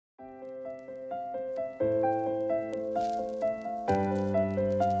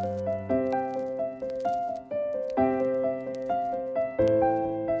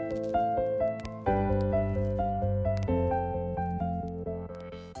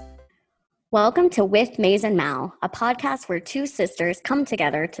Welcome to With Maze and Mal, a podcast where two sisters come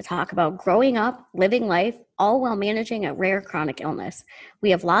together to talk about growing up, living life, all while managing a rare chronic illness. We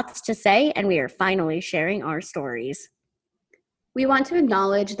have lots to say, and we are finally sharing our stories. We want to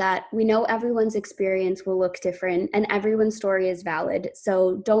acknowledge that we know everyone's experience will look different and everyone's story is valid,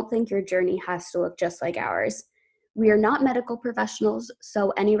 so don't think your journey has to look just like ours. We are not medical professionals,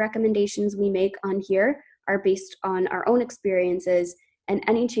 so any recommendations we make on here are based on our own experiences, and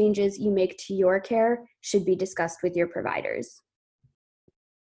any changes you make to your care should be discussed with your providers.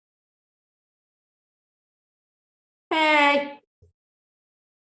 Hey.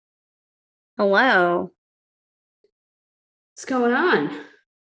 Hello. What's going on?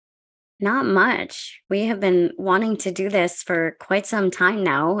 Not much. We have been wanting to do this for quite some time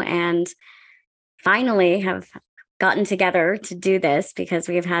now, and finally have gotten together to do this because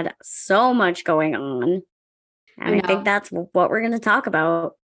we've had so much going on. And I think that's what we're going to talk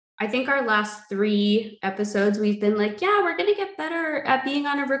about. I think our last 3 episodes, we've been like, yeah, we're going to get better at being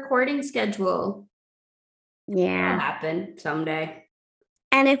on a recording schedule. Yeah. It'll happen someday.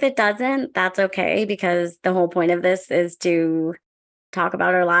 And if it doesn't, that's okay, because the whole point of this is to talk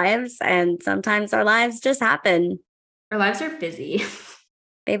about our lives. And sometimes our lives just happen. Our lives are busy.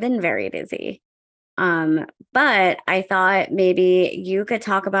 They've been very busy. But I thought maybe you could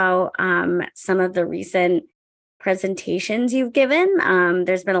talk about some of the recent presentations you've given.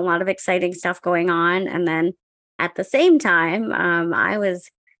 There's been a lot of exciting stuff going on. And then at the same time, I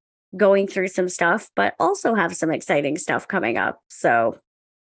was going through some stuff, but also have some exciting stuff coming up. So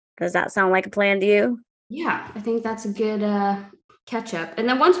does that sound like a plan to you? Yeah, I think that's a good catch up. And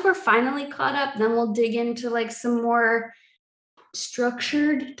then once we're finally caught up, then we'll dig into like some more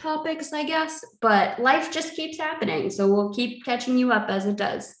structured topics, I guess. But life just keeps happening. So we'll keep catching you up as it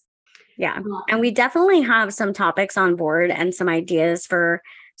does. Yeah. And we definitely have some topics on board and some ideas for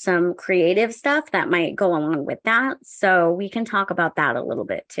some creative stuff that might go along with that. So we can talk about that a little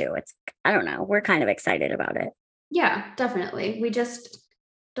bit too. I don't know, we're kind of excited about it. Yeah, definitely. We just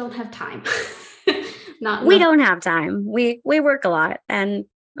don't have time. We don't have time. We work a lot, and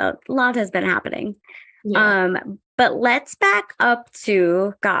a lot has been happening. Yeah. But let's back up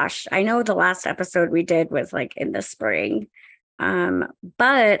to, gosh, I know the last episode we did was like in the spring.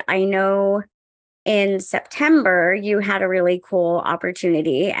 But I know in September, you had a really cool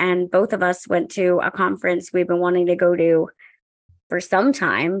opportunity, and both of us went to a conference we've been wanting to go to for some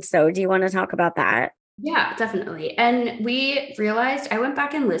time. So do you want to talk about that? Yeah, definitely. And we realized, I went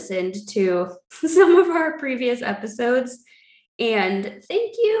back and listened to some of our previous episodes, and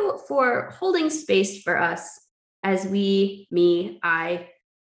thank you for holding space for us as I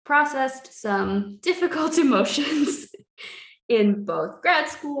processed some difficult emotions in both grad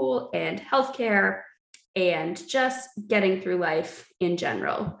school and healthcare and just getting through life in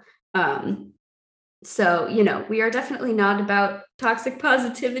general. So, we are definitely not about toxic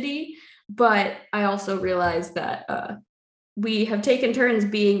positivity, but I also realized that we have taken turns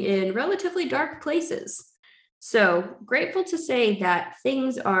being in relatively dark places. So grateful to say that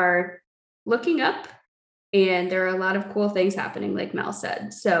things are looking up and there are a lot of cool things happening, like Mel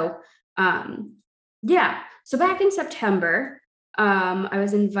said. So, yeah. So back in September, I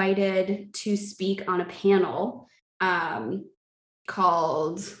was invited to speak on a panel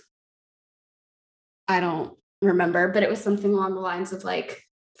called, I don't remember, but it was something along the lines of like,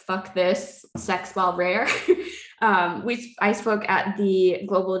 fuck this, sex while rare. I spoke at the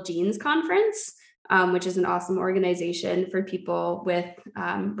Global Genes Conference, which is an awesome organization for people with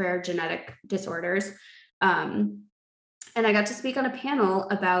rare genetic disorders. And I got to speak on a panel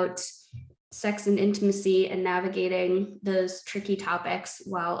about sex and intimacy and navigating those tricky topics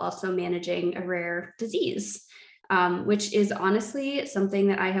while also managing a rare disease, which is honestly something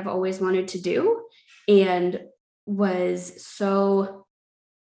that I have always wanted to do and was so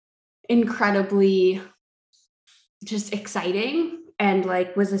incredibly just exciting and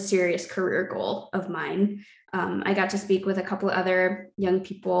like was a serious career goal of mine. I got to speak with a couple of other young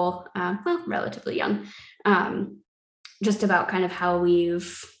people, relatively young, just about kind of how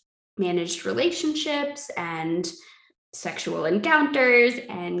we've managed relationships and sexual encounters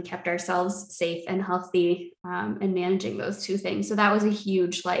and kept ourselves safe and healthy, and managing those two things. So that was a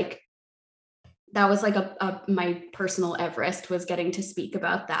huge, that was like my personal Everest, was getting to speak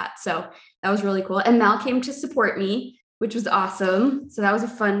about that. So that was really cool. And Mal came to support me, which was awesome. So that was a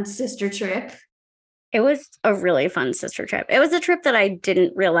fun sister trip. It was a really fun sister trip. It was a trip that I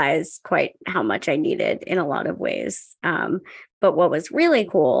didn't realize quite how much I needed in a lot of ways. But what was really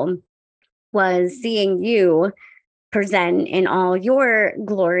cool was seeing you present in all your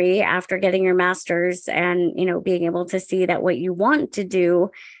glory after getting your master's and, being able to see that what you want to do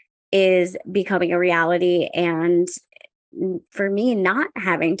is becoming a reality. And for me, not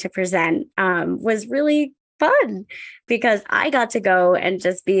having to present was really fun because I got to go and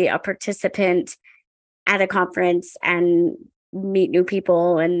just be a participant at a conference and meet new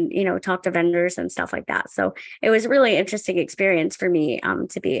people and, talk to vendors and stuff like that. So it was a really interesting experience for me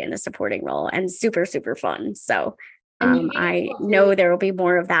to be in a supporting role and super, super fun. So I know there will be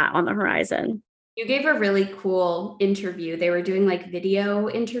more of that on the horizon. You gave a really cool interview. They were doing like video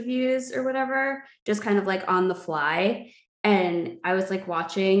interviews or whatever, just kind of like on the fly. And I was like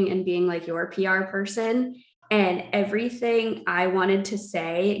watching and being like your PR person. And everything I wanted to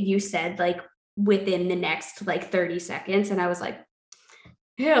say, you said like within the next like 30 seconds. And I was like,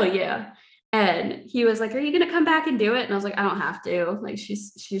 hell yeah. And he was like, are you going to come back and do it? And I was like, I don't have to. Like she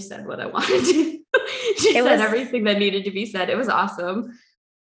said what I wanted to. She said everything that needed to be said. It was awesome.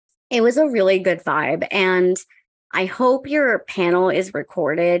 It was a really good vibe. And I hope your panel is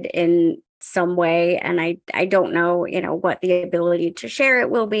recorded in some way. And I don't know, what the ability to share it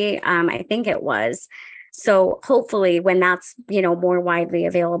will be. I think it was. So hopefully when that's, more widely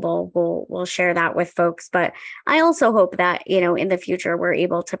available, we'll share that with folks. But I also hope that, in the future, we're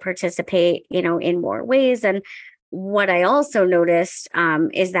able to participate, in more ways. And what I also noticed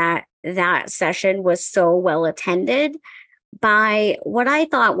is that session was so well attended by what I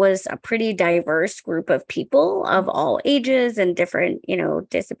thought was a pretty diverse group of people of all ages and different,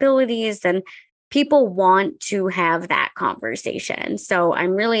 disabilities, and people want to have that conversation. So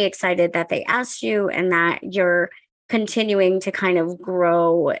I'm really excited that they asked you and that you're continuing to kind of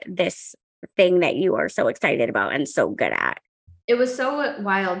grow this thing that you are so excited about and so good at. It was so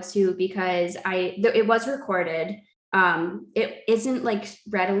wild too, because it was recorded. It isn't like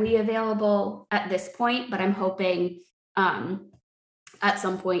readily available at this point, but I'm hoping at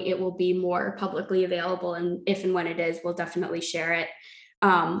some point it will be more publicly available, and if and when it is, we'll definitely share it.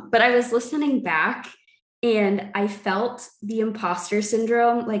 But I was listening back and I felt the imposter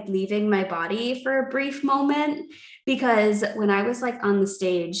syndrome like leaving my body for a brief moment, because when I was like on the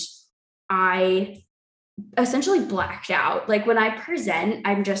stage, I essentially blacked out. Like when I present,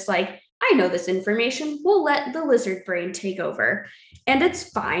 I'm just like, I know this information, we'll let the lizard brain take over, and it's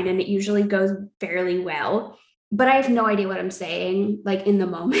fine, and it usually goes fairly well, but I have no idea what I'm saying like in the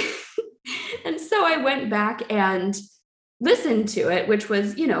moment. And so I went back and listened to it, which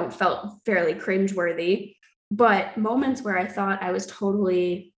was, felt fairly cringeworthy. But moments where I thought I was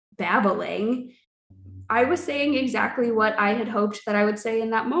totally babbling, I was saying exactly what I had hoped that I would say in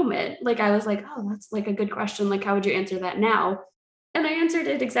that moment. Like I was like, oh, that's like a good question. Like, how would you answer that now? And I answered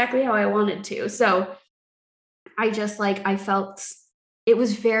it exactly how I wanted to. So I just like, I felt it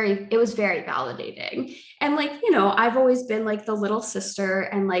was very validating. And like, I've always been like the little sister,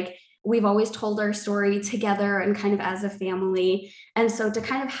 and like we've always told our story together and kind of as a family. And so to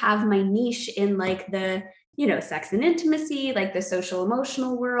kind of have my niche in like the, sex and intimacy, like the social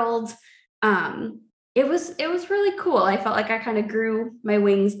emotional world, it was really cool. I felt like I kind of grew my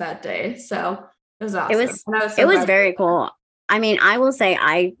wings that day. So it was awesome. It was very cool. I mean, I will say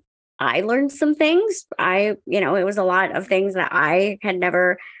I learned some things. It was a lot of things that I had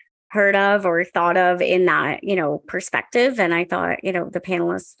never heard of or thought of in that, perspective. And I thought, the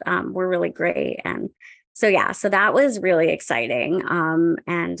panelists were really great. And so, yeah, so that was really exciting.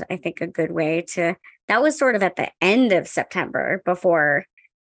 And I think a good way that was sort of at the end of September before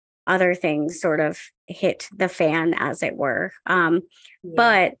other things sort of hit the fan, as it were.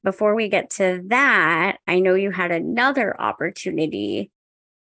 But before we get to that, I know you had another opportunity.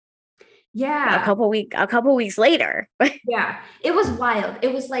 Yeah. A couple weeks later. Yeah. It was wild.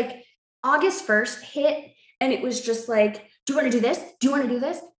 It was like August 1st hit, and it was just like, do you want to do this? Do you want to do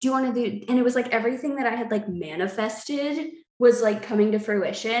this? Do you want to do? And it was like everything that I had like manifested was like coming to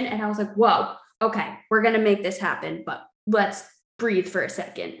fruition. And I was like, whoa, okay, we're going to make this happen, but let's breathe for a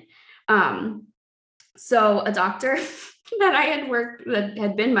second. So a doctor that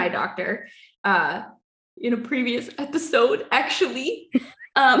had been my doctor, in a previous episode, actually,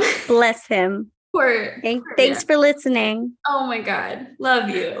 bless him. Thanks for listening. Oh my God. Love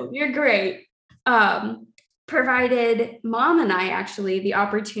you. You're great. Provided Mom and I actually the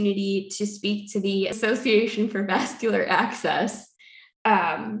opportunity to speak to the Association for Vascular Access,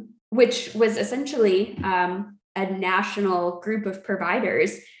 which was essentially a national group of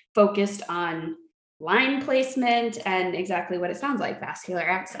providers focused on line placement and exactly what it sounds like, vascular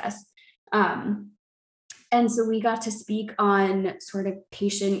access. And so we got to speak on sort of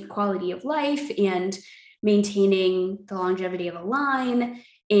patient quality of life and maintaining the longevity of a line,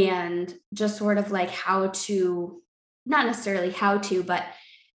 and just sort of like not necessarily how to, but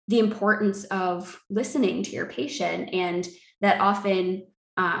the importance of listening to your patient. And that often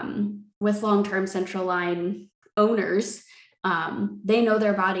with long-term central line owners, they know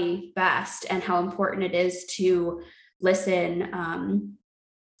their body best and how important it is to listen.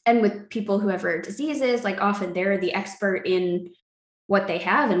 And with people who have rare diseases, like often they're the expert in what they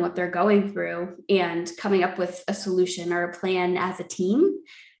have and what they're going through, and coming up with a solution or a plan as a team,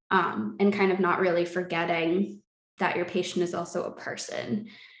 and kind of not really forgetting that your patient is also a person.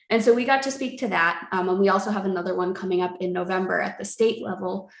 And so we got to speak to that. And we also have another one coming up in November at the state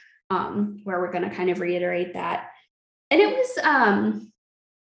level, where we're going to kind of reiterate that. And it was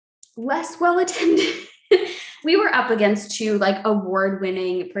less well attended. We were up against two like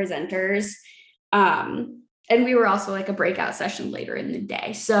award-winning presenters. And we were also like a breakout session later in the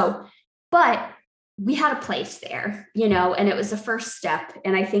day. So, but we had a place there, and it was the first step.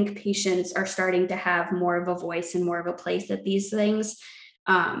 And I think patients are starting to have more of a voice and more of a place at these things.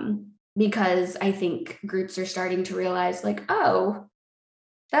 Because I think groups are starting to realize like, oh,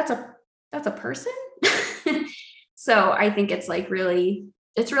 that's a person. So I think it's like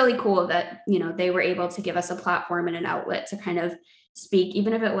it's really cool that, they were able to give us a platform and an outlet to kind of speak,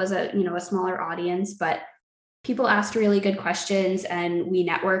 even if it was a smaller audience, but people asked really good questions and we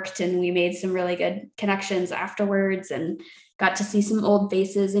networked and we made some really good connections afterwards and got to see some old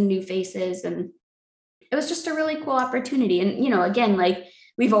faces and new faces. And it was just a really cool opportunity. And, again, like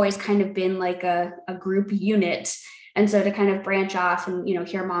we've always kind of been like a group unit. And so to kind of branch off and,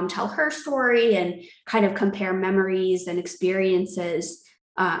 hear mom tell her story and kind of compare memories and experiences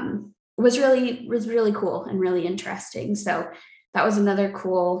was really cool and really interesting. So that was another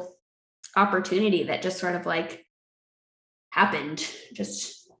cool opportunity that just sort of like happened,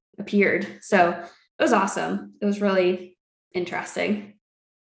 just appeared. So it was awesome. It was really interesting.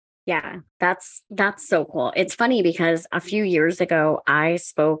 Yeah, that's so cool. It's funny because a few years ago, I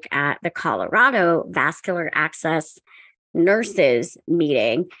spoke at the Colorado Vascular Access Nurses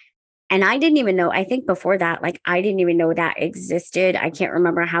meeting. And I didn't even know, I think before that, like I didn't even know that existed. I can't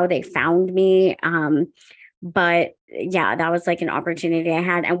remember how they found me. But yeah, that was like an opportunity I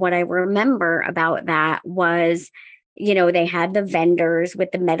had. And what I remember about that was, they had the vendors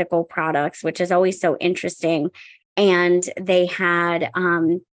with the medical products, which is always so interesting. And they had,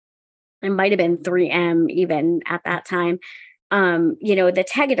 it might have been 3M even at that time, the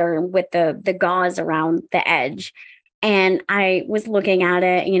Tegaderm with the gauze around the edge. And I was looking at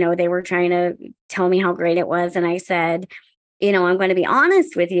it, they were trying to tell me how great it was. And I said, I'm going to be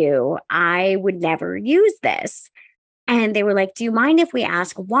honest with you, I would never use this. And they were like, do you mind if we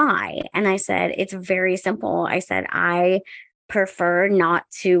ask why? And I said, it's very simple. I said, I prefer not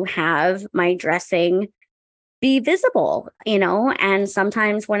to have my dressing be visible, and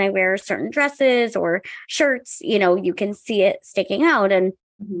sometimes when I wear certain dresses or shirts, you can see it sticking out. And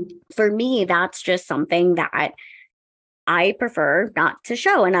for me, that's just something that I prefer not to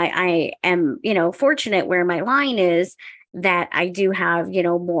show. And I am, fortunate where my line is that I do have,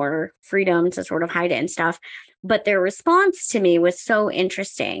 more freedom to sort of hide it and stuff. But their response to me was so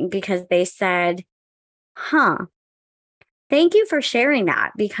interesting because they said, thank you for sharing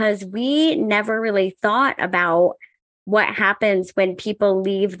that, because we never really thought about what happens when people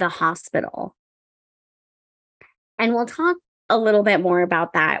leave the hospital. And we'll talk a little bit more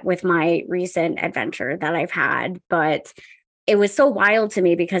about that with my recent adventure that I've had. But it was so wild to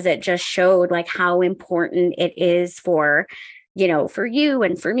me because it just showed like how important it is for, for you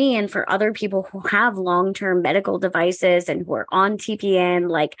and for me and for other people who have long-term medical devices and who are on TPN.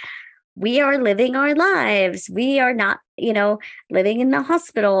 Like, we are living our lives. We are not, living in the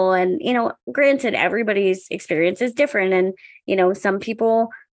hospital. And, granted, everybody's experience is different. And, some people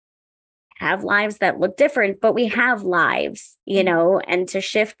have lives that look different, but we have lives, and to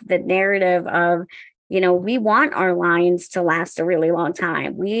shift the narrative of, we want our lines to last a really long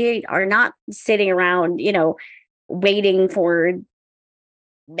time. We are not sitting around, waiting for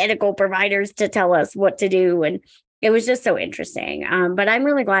medical providers to tell us what to do. And it was just so interesting. But I'm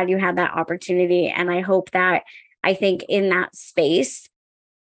really glad you had that opportunity. And I hope that, I think in that space,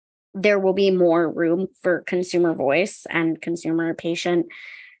 there will be more room for consumer voice and consumer, patient,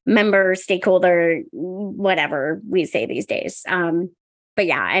 member, stakeholder, whatever we say these days. But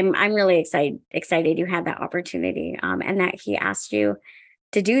yeah, I'm really excited you had that opportunity, and that he asked you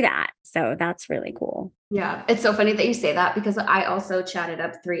to do that. So that's really cool. Yeah, it's so funny that you say that because I also chatted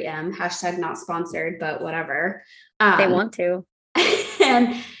up 3M, hashtag not sponsored, but whatever. They want to.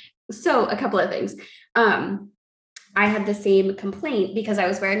 And so a couple of things. I had the same complaint because I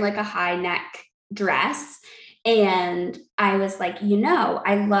was wearing like a high neck dress. And I was like,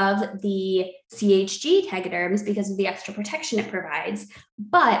 I love the CHG Tegaderms because of the extra protection it provides.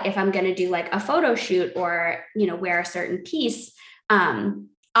 But if I'm going to do like a photo shoot or, wear a certain piece,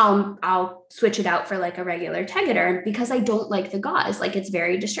 I'll switch it out for like a regular Tegaderm because I don't like the gauze. Like it's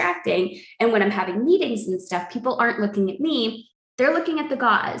very distracting. And when I'm having meetings and stuff, people aren't looking at me. They're looking at the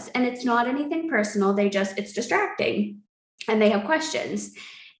gauze, and it's not anything personal. It's distracting, and they have questions.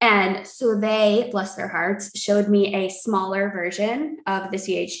 And so they, bless their hearts, showed me a smaller version of the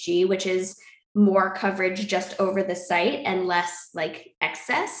CHG, which is more coverage just over the site and less like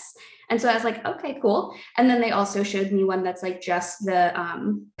excess. And so I was like, okay, cool. And then they also showed me one that's like just the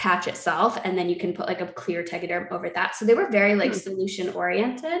patch itself. And then you can put like a clear Tegaderm over that. So they were very like solution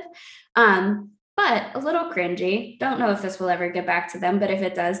oriented, but a little cringy. Don't know if this will ever get back to them, but if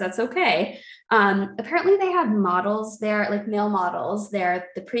it does, that's okay. Apparently they had models there, like male models there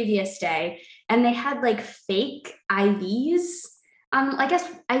the previous day, and they had like fake IVs. I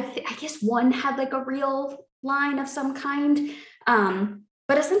guess one had like a real line of some kind.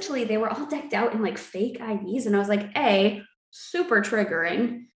 But essentially they were all decked out in like fake IVs. And I was like, super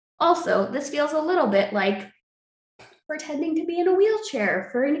triggering. Also, this feels a little bit like pretending to be in a wheelchair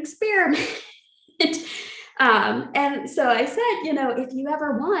for an experiment. And so I said, if you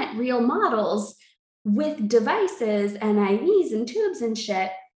ever want real models with devices and IVs and tubes and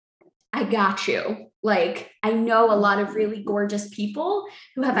shit, I got you. Like, I know a lot of really gorgeous people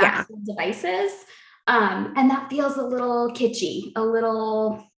who have actual devices. And that feels a little kitschy, a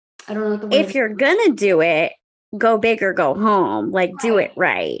little, I don't know what the word if you're gonna do it, go big or go home. Like, do it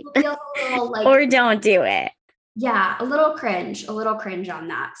right. It feels a little like, or don't do it. Yeah, a little cringe on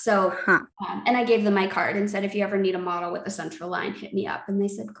that. So, and I gave them my card and said, if you ever need a model with a central line, hit me up. And they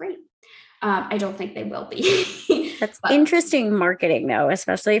said, great. I don't think they will be. That's interesting marketing though,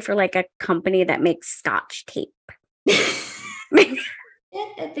 especially for like a company that makes Scotch tape.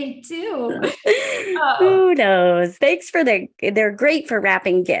 They do. Who knows? Thanks for they're great for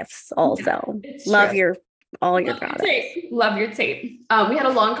wrapping gifts also. Love your products. Love your tape. We had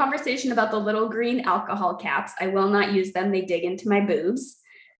a long conversation about the little green alcohol caps. I will not use them. They dig into my boobs.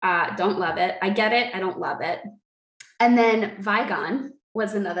 Don't love it. I get it. I don't love it. And then Vigon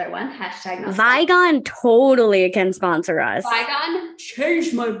was another one. Hashtag Vigon totally can sponsor us. Vigon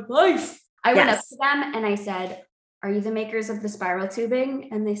changed my life. I went up to them and I said, are you the makers of the spiral tubing?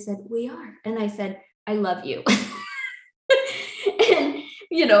 And they said, we are. And I said, I love you. And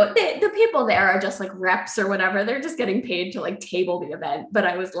the people there are just like reps or whatever. They're just getting paid to like table the event. But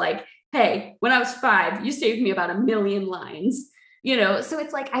I was like, hey, when I was 5, you saved me about 1 million lines, So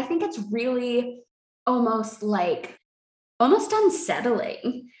it's like, I think it's really almost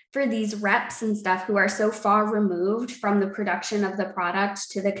unsettling for these reps and stuff who are so far removed from the production of the product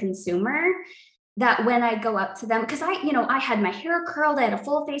to the consumer, that when I go up to them, because I had my hair curled, I had a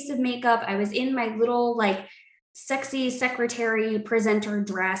full face of makeup, I was in my little like sexy secretary presenter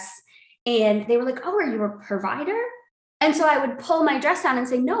dress, and they were like, oh, are you a provider? And so I would pull my dress down and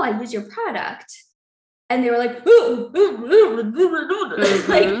say, no, I use your product. And they were like,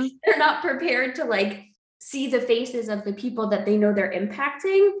 like they're not prepared to like see the faces of the people that they know they're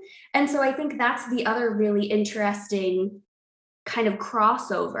impacting. And so I think that's the other really interesting kind of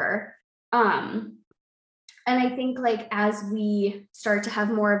crossover. And I think like as we start to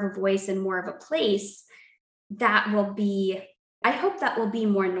have more of a voice and more of a place, I hope that will be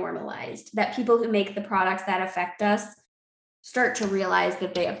more normalized, that people who make the products that affect us start to realize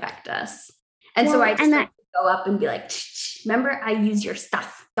that they affect us. And so I just go up and be like, remember, I use your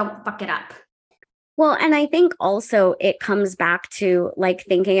stuff. Don't fuck it up. Well, and I think also it comes back to like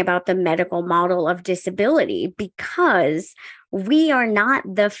thinking about the medical model of disability, because we are not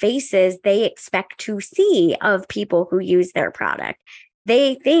the faces they expect to see of people who use their product.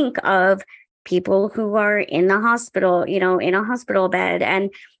 They think of people who are in the hospital, in a hospital bed, and,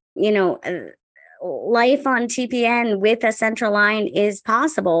 life on TPN with a central line is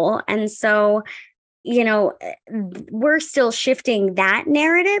possible. And so, we're still shifting that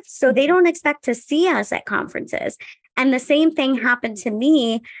narrative. So they don't expect to see us at conferences. And the same thing happened to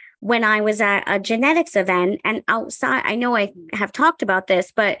me when I was at a genetics event, and outside, I know I have talked about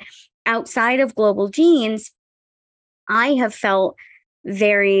this, but outside of Global Genes, I have felt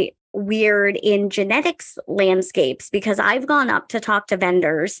very weird in genetics landscapes, because I've gone up to talk to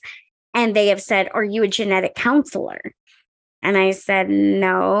vendors and they have said, are you a genetic counselor? And I said,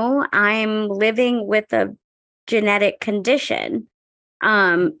 no, I'm living with a genetic condition.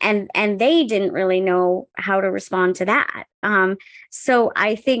 And they didn't really know how to respond to that. So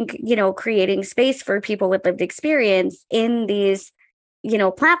I think, creating space for people with lived experience in these,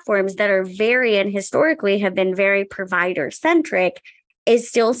 platforms that are very, and historically have been very provider centric, is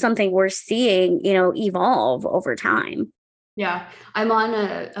still something we're seeing, evolve over time. Yeah, I'm on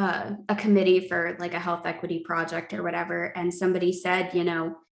a committee for like a health equity project or whatever, and somebody said,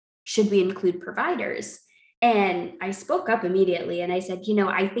 should we include providers? And I spoke up immediately and I said,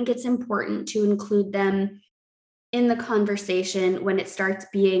 I think it's important to include them in the conversation when it starts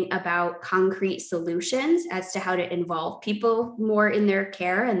being about concrete solutions as to how to involve people more in their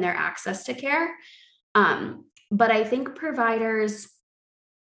care and their access to care. But I think providers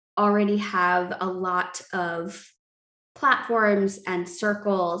already have a lot of platforms and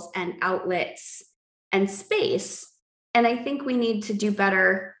circles and outlets and space. And I think we need to do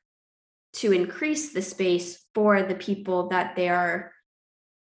better to increase the space for the people that they are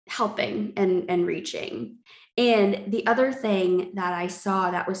helping and reaching. And the other thing that I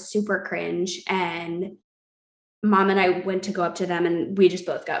saw that was super cringe, and mom and I went to go up to them and we just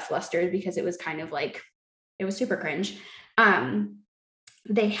both got flustered because it was kind of like, it was super cringe.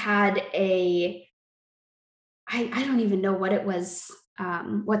 They had I don't even know what it was,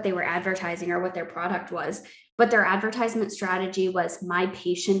 what they were advertising or what their product was, but their advertisement strategy was my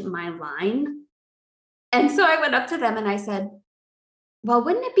patient, my line. And so I went up to them and I said, well,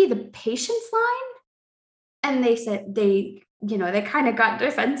 wouldn't it be the patient's line? And they said they kind of got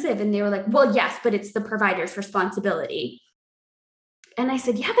defensive and they were like, well, yes, but it's the provider's responsibility. And I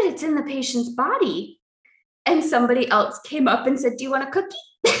said, yeah, but it's in the patient's body. And somebody else came up and said, do you want a cookie?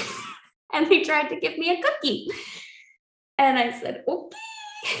 And they tried to give me a cookie. And I said, okay.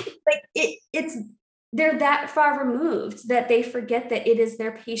 Like it's they're that far removed that they forget that it is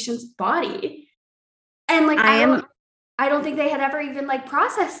their patient's body. And like I don't think they had ever even like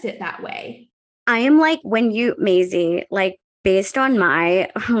processed it that way. I am like, when you, Maisie, like based on my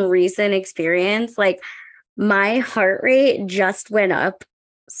recent experience, like my heart rate just went up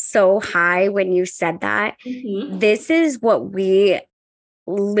so high when you said that. Mm-hmm. This is what we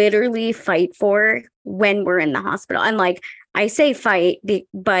literally fight for when we're in the hospital. And like, I say fight,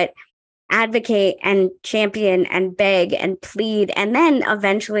 but advocate and champion and beg and plead, and then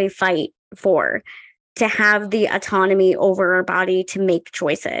eventually fight for, to have the autonomy over our body to make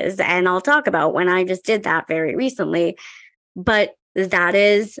choices. And I'll talk about when I just did that very recently, but that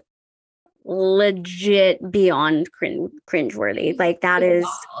is legit beyond cringeworthy. Like that is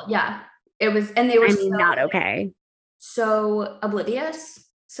awful. Yeah, it was, and they were not okay. So oblivious.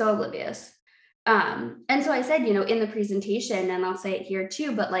 And so I said, in the presentation, and I'll say it here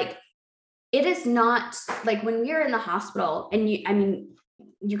too, but like, it is not like when we are in the hospital, and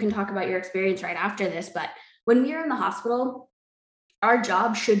you can talk about your experience right after this, but when we are in the hospital, our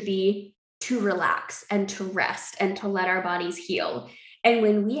job should be to relax and to rest and to let our bodies heal. And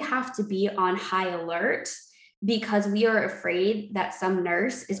when we have to be on high alert because we are afraid that some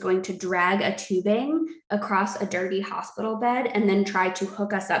nurse is going to drag a tubing across a dirty hospital bed and then try to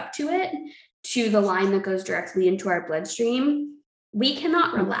hook us up to it, to the line that goes directly into our bloodstream, we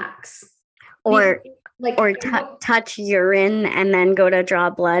cannot relax. Or touch urine and then go to draw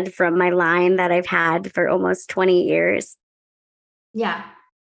blood from my line that I've had for almost 20 years. Yeah.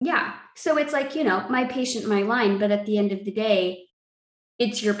 Yeah. So it's like, my patient, my line, but at the end of the day,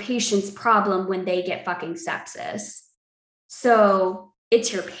 it's your patient's problem when they get fucking sepsis. So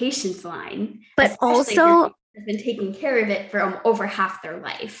it's your patient's line. But also have been taking care of it for over half their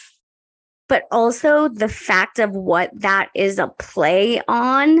life. But also the fact of what that is a play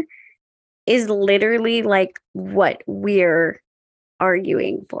on is literally like what we're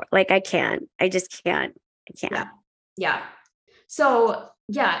arguing for. Like I just can't. Yeah. So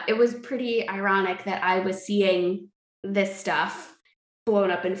yeah, it was pretty ironic that I was seeing this stuff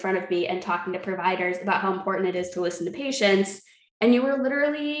blown up in front of me and talking to providers about how important it is to listen to patients. And you were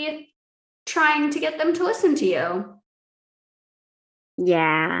literally trying to get them to listen to you.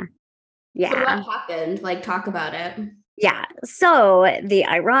 Yeah. So what happened? Like, talk about it. Yeah. So the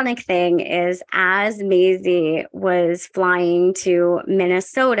ironic thing is, as Maisie was flying to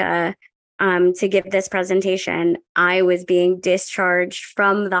Minnesota to give this presentation, I was being discharged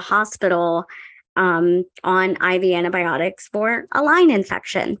from the hospital on IV antibiotics for a line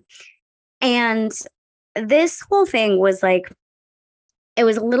infection. And this whole thing was like, it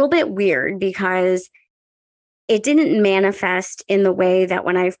was a little bit weird because it didn't manifest in the way that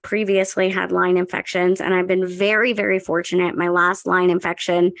when I've previously had line infections, and I've been very, very fortunate. My last line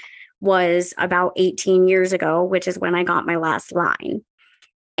infection was about 18 years ago, which is when I got my last line.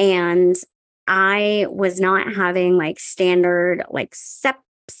 And I was not having like standard like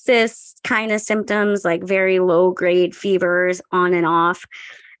sepsis kind of symptoms, like very low grade fevers on and off.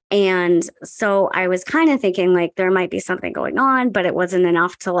 And so I was kind of thinking like there might be something going on, but it wasn't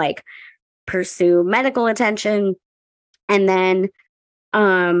enough to like pursue medical attention. And then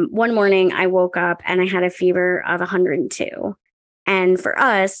one morning I woke up and I had a fever of 102. And for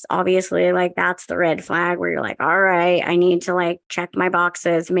us, obviously, like that's the red flag where you're like, all right, I need to like check my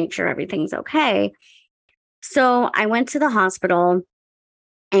boxes, make sure everything's okay. So I went to the hospital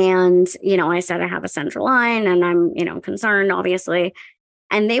and, I said I have a central line and I'm, concerned, obviously.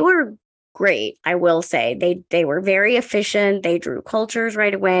 And they were great, I will say. They were very efficient. They drew cultures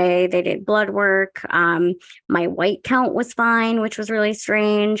right away. They did blood work. My white count was fine, which was really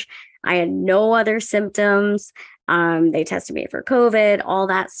strange. I had no other symptoms. They tested me for COVID, all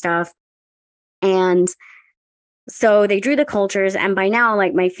that stuff. And so they drew the cultures, and by now,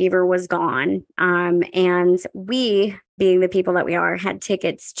 like my fever was gone. And we, being the people that we are, had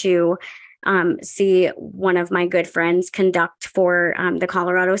tickets to see one of my good friends conduct for the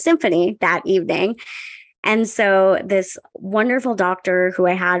Colorado Symphony that evening. And so this wonderful doctor who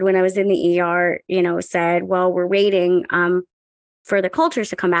I had when I was in the ER, said, well, we're waiting for the cultures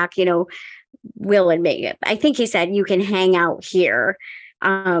to come back, we'll admit it. I think he said, you can hang out here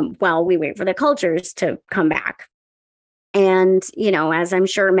while we wait for the cultures to come back. And, as I'm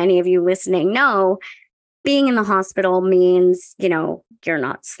sure many of you listening know, being in the hospital means, you're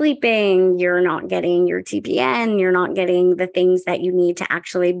not sleeping, you're not getting your TPN, you're not getting the things that you need to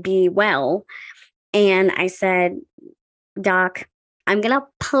actually be well. And I said, Doc, I'm going to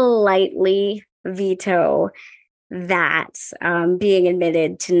politely veto that being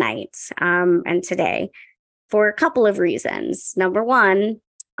admitted tonight and today for a couple of reasons. Number one,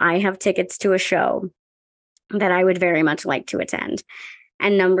 I have tickets to a show that I would very much like to attend.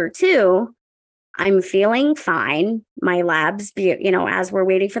 And number two, I'm feeling fine. My labs, as we're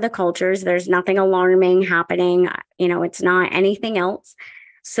waiting for the cultures, there's nothing alarming happening. It's not anything else.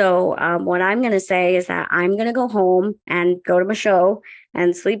 So what I'm going to say is that I'm going to go home and go to my show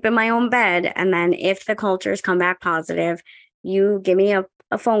and sleep in my own bed. And then if the cultures come back positive, you give me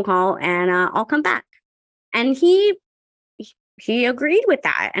a phone call and I'll come back. And he agreed with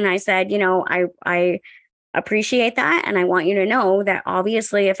that. And I said, I appreciate that. And I want you to know that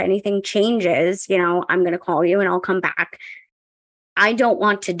obviously if anything changes, I'm going to call you and I'll come back. I don't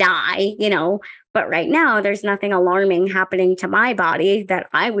want to die, but right now there's nothing alarming happening to my body that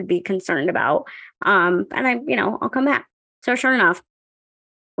I would be concerned about. And I'll come back. So sure enough,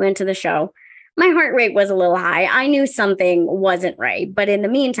 went to the show. My heart rate was a little high. I knew something wasn't right, but in the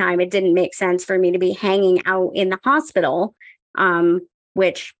meantime, it didn't make sense for me to be hanging out in the hospital,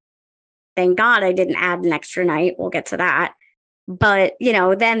 which thank God I didn't add an extra night. We'll get to that. But,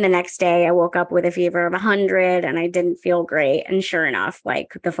 then the next day I woke up with a fever of 100 and I didn't feel great. And sure enough,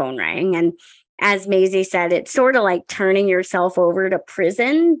 like the phone rang. And as Maisie said, it's sort of like turning yourself over to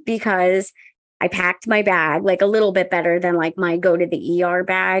prison, because I packed my bag like a little bit better than like my go to the ER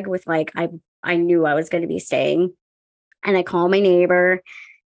bag with like, I knew I was going to be staying. And I called my neighbor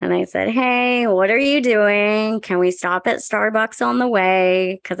and I said, hey, what are you doing? Can we stop at Starbucks on the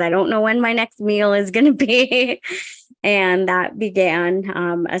way? Because I don't know when my next meal is going to be. And that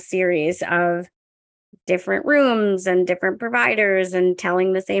began a series of different rooms and different providers and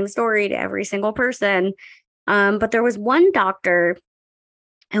telling the same story to every single person. But there was one doctor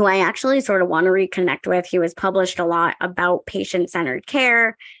who I actually sort of want to reconnect with. He was published a lot about patient-centered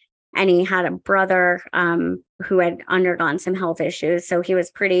care. And he had a brother who had undergone some health issues. So he was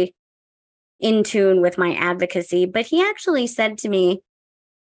pretty in tune with my advocacy. But he actually said to me,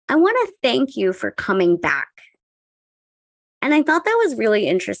 I want to thank you for coming back. And I thought that was really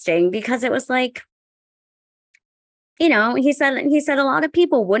interesting because it was like, he said a lot of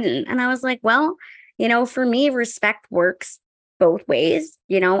people wouldn't. And I was like, well, for me, respect works both ways.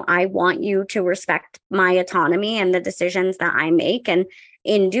 I want you to respect my autonomy and the decisions that I make. And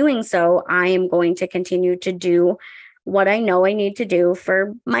in doing so, I am going to continue to do what I know I need to do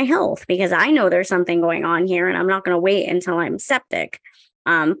for my health, because I know there's something going on here and I'm not going to wait until I'm septic.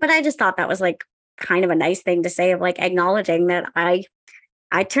 But I just thought that was like kind of a nice thing to say, of like acknowledging that I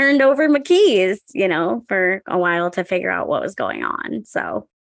turned over my keys, for a while to figure out what was going on. So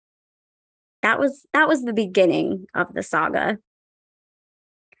that was the beginning of the saga.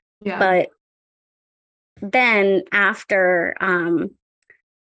 Yeah. But then after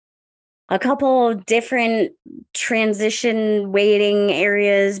a couple different transition waiting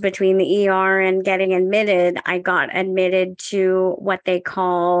areas between the ER and getting admitted, I got admitted to what they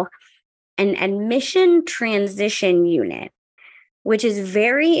call an admission transition unit, which is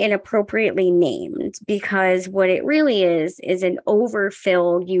very inappropriately named, because what it really is an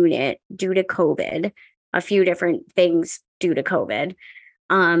overfill unit due to COVID, a few different things due to COVID.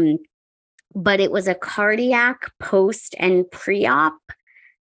 But it was a cardiac post and pre-op.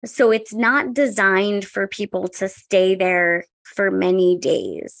 So it's not designed for people to stay there for many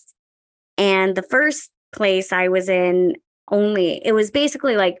days. And the first place I was in, it was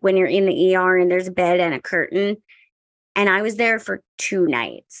basically like when you're in the ER and there's a bed and a curtain. And I was there for 2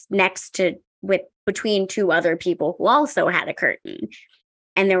 nights between 2 other people who also had a curtain.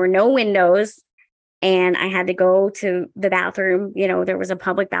 And there were no windows. And I had to go to the bathroom. There was a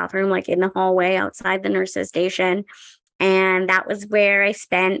public bathroom like in the hallway outside the nurse's station. And that was where I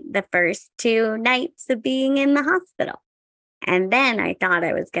spent the first 2 nights of being in the hospital. And then I thought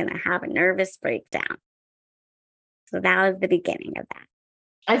I was going to have a nervous breakdown. So that was the beginning of that.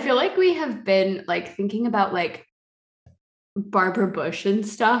 I feel like we have been like thinking about like Barbara Bush and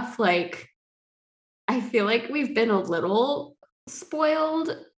stuff. Like, I feel like we've been a little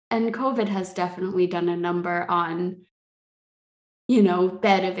spoiled, and COVID has definitely done a number on,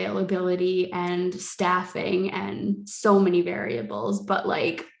 bed availability and staffing and so many variables. But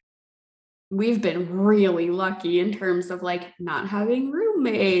like, we've been really lucky in terms of like not having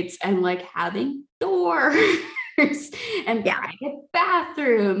roommates and like having doors and private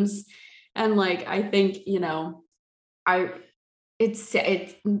bathrooms. And like, I think, it's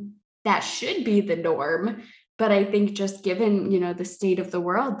that should be the norm. But I think just given, the state of the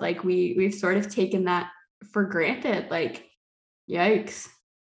world, like we've sort of taken that for granted, like, yikes.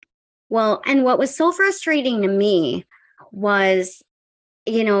 Well, and what was so frustrating to me was,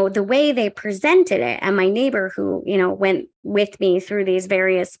 the way they presented it, and my neighbor who, went with me through these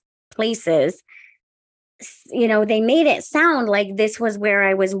various places, they made it sound like this was where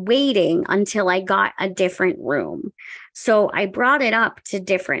I was waiting until I got a different room. So I brought it up to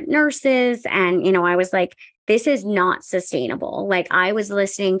different nurses and, I was like, this is not sustainable. Like, I was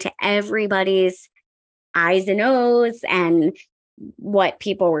listening to everybody's I's and O's and what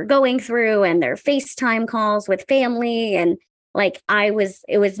people were going through and their FaceTime calls with family. And like, it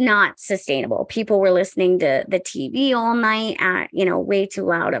was not sustainable. People were listening to the TV all night at, way too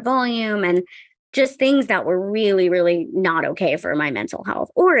loud a volume, and just things that were really, really not okay for my mental health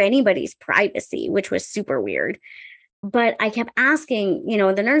or anybody's privacy, which was super weird. But I kept asking,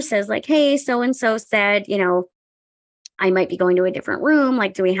 the nurses like, hey, so-and-so said, I might be going to a different room.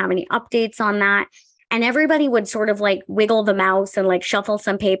 Like, do we have any updates on that? And everybody would sort of like wiggle the mouse and like shuffle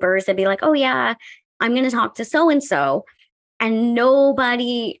some papers and be like, oh yeah, I'm going to talk to so-and-so. And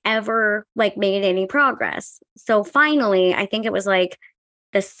nobody ever like made any progress. So finally, I think it was like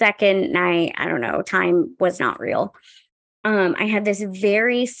the second night, I don't know, time was not real. I had this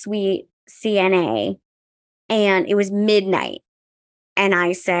very sweet CNA and it was midnight. And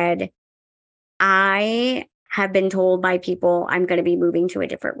I said, I have been told by people I'm going to be moving to a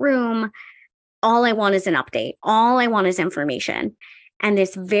different room. All I want is an update. All I want is information. And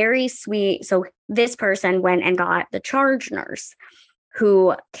this very sweet, so this person went and got the charge nurse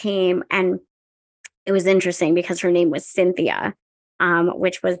who came, and it was interesting because her name was Cynthia,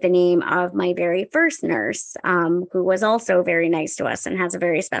 which was the name of my very first nurse, who was also very nice to us and has a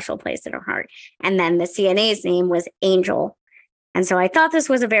very special place in her heart. And then the CNA's name was Angel. And so I thought this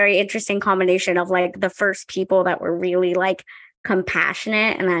was a very interesting combination of like the first people that were really like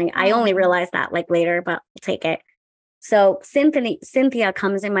compassionate. And I only realized that like later, but I'll take it. So Cynthia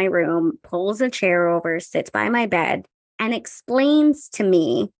comes in my room, pulls a chair over, sits by my bed, and explains to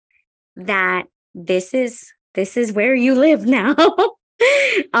me that this is where you live now.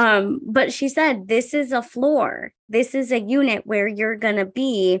 But she said, this is a floor. This is a unit where you're going to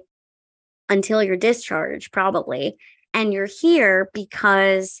be until you're discharged, probably. And you're here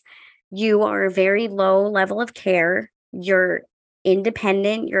because you are a very low level of care. You're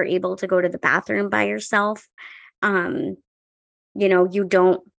independent. You're able to go to the bathroom by yourself. You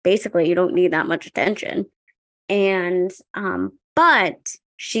don't need that much attention. And, but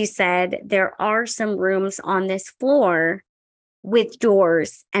she said, there are some rooms on this floor with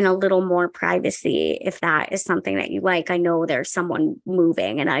doors and a little more privacy, if that is something that you like. I know there's someone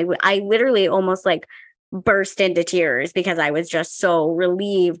moving. And I literally almost like burst into tears because I was just so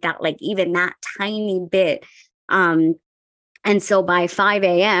relieved that like even that tiny bit. And so by 5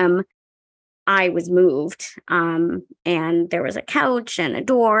 a.m., I was moved, and there was a couch and a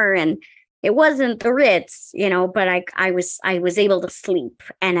door, and it wasn't the Ritz, but I was able to sleep.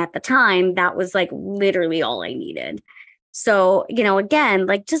 And at the time, that was like literally all I needed. So, again,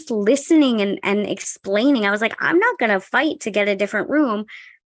 like just listening and explaining, I was like, I'm not going to fight to get a different room,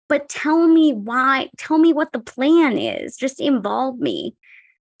 but tell me what the plan is, just involve me.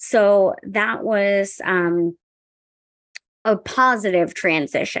 So that was, a positive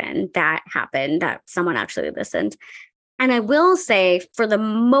transition that happened, that someone actually listened. And I will say, for the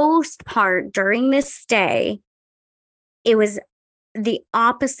most part during this stay, it was the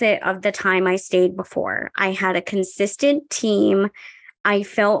opposite of the time I stayed before. I had a consistent team. I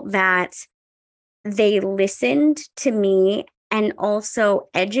felt that they listened to me and also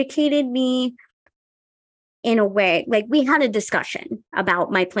educated me in a way. Like, we had a discussion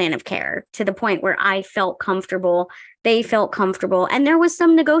about my plan of care to the point where I felt comfortable, they felt comfortable, and there was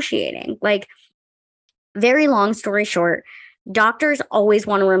some negotiating. Like, very long story short, doctors always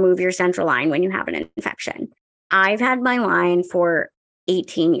want to remove your central line when you have an infection. I've had my line for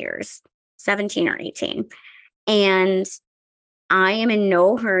 18 years, 17 or 18, and I am in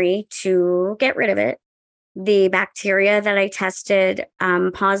no hurry to get rid of it. The bacteria that I tested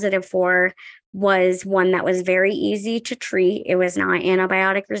positive for was one that was very easy to treat. It was not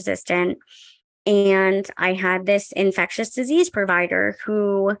antibiotic resistant. And I had this infectious disease provider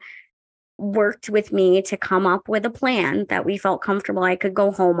who worked with me to come up with a plan that we felt comfortable I could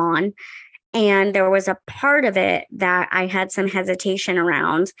go home on. And there was a part of it that I had some hesitation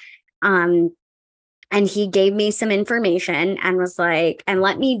around. And he gave me some information and was like, and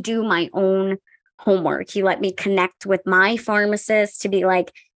let me do my own homework. He let me connect with my pharmacist to be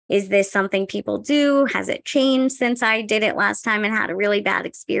like, is this something people do? Has it changed since I did it last time and had a really bad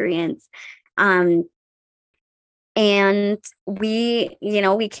experience? And we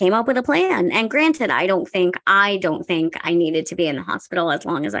came up with a plan. And granted, I don't think I needed to be in the hospital as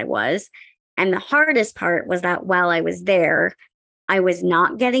long as I was. And the hardest part was that while I was there, I was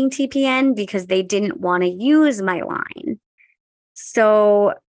not getting TPN because they didn't want to use my line.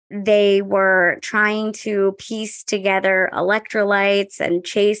 So they were trying to piece together electrolytes and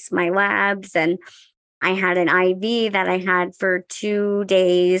chase my labs. And I had an IV that I had for 2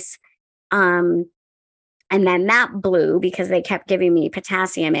 days. And then that blew because they kept giving me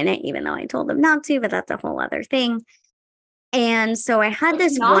potassium in it, even though I told them not to, but that's a whole other thing. And so I had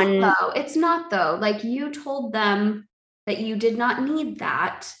It's not though. Like, you told them that you did not need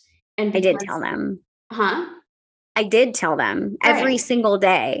that. And I did tell them. Huh? I did tell them every single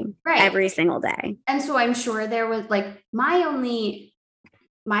day. Right. Every single day. And so I'm sure there was like my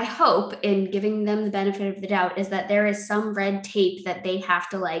hope in giving them the benefit of the doubt is that there is some red tape that they have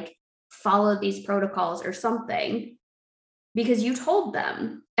to like follow these protocols or something because you told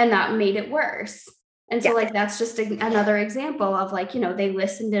them and that made it worse. And so like that's just another example of like, they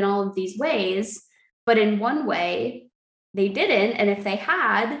listened in all of these ways, but in one way they didn't. And if they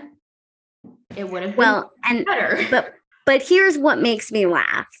had, it would have been better. But here's what makes me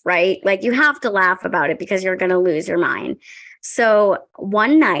laugh, right? Like, you have to laugh about it because you're going to lose your mind. So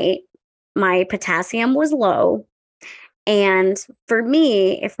one night, my potassium was low. And for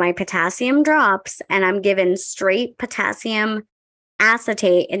me, if my potassium drops and I'm given straight potassium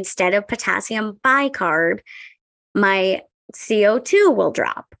acetate instead of potassium bicarb, my CO2 will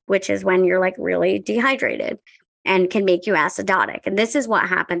drop, which is when you're like really dehydrated and can make you acidotic. And this is what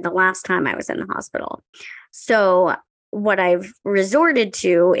happened the last time I was in the hospital. So what I've resorted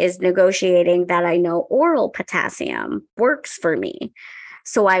to is negotiating that I know oral potassium works for me.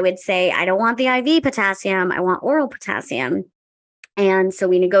 So I would say, I don't want the IV potassium, I want oral potassium. And so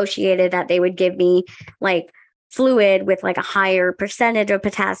we negotiated that they would give me like fluid with like a higher percentage of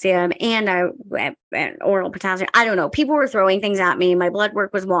potassium and oral potassium. I don't know. People were throwing things at me. My blood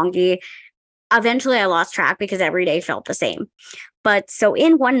work was wonky. Eventually I lost track because every day felt the same. But so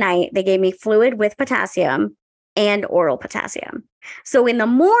in one night, they gave me fluid with potassium and oral potassium. So in the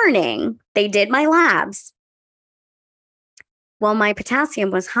morning, they did my labs. Well, my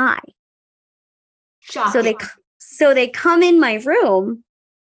potassium was high. Shocking. So they come in my room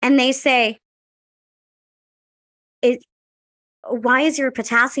and they say, why is your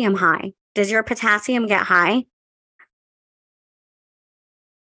potassium high? Does your potassium get high?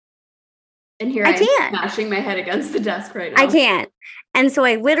 And here I am smashing my head against the desk right now. I can't. And so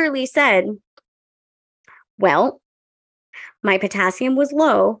I literally said, well, my potassium was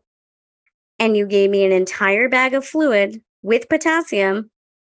low and you gave me an entire bag of fluid with potassium.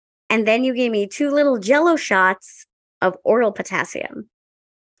 And then you gave me 2 little Jello shots of oral potassium.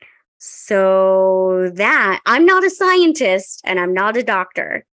 So that, I'm not a scientist and I'm not a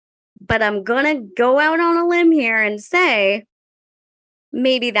doctor, but I'm going to go out on a limb here and say,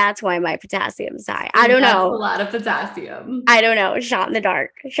 maybe that's why my potassium is high. I don't know. A lot of potassium. I don't know. Shot in the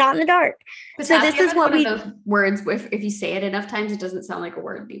dark. Potassium so this is what one of those words. If you say it enough times, it doesn't sound like a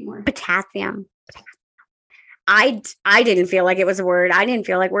word anymore. Potassium. I didn't feel like it was a word. I didn't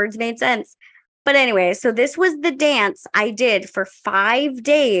feel like words made sense. But anyway, so this was the dance I did for 5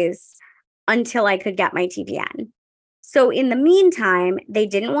 days until I could get my TPN. So in the meantime, they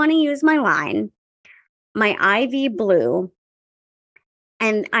didn't want to use my line. My IV blew.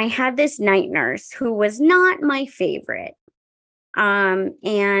 And I had this night nurse who was not my favorite.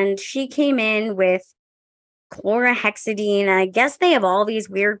 And she came in with chlorhexidine. I guess they have all these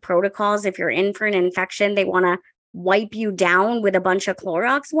weird protocols. If you're in for an infection, they want to wipe you down with a bunch of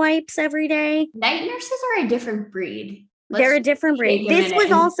Clorox wipes every day. Night nurses are a different breed. They're a different breed. This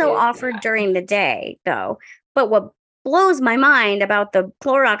was also offered during the day, though. But what blows my mind about the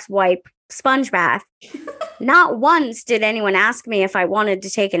Clorox wipe sponge bath, not once did anyone ask me if I wanted to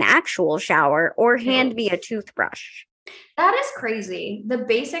take an actual shower or hand me a toothbrush. That is crazy. The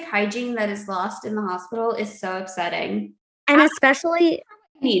basic hygiene that is lost in the hospital is so upsetting. And especially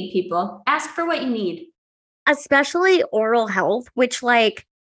need people. Ask for what you need. Especially oral health, which like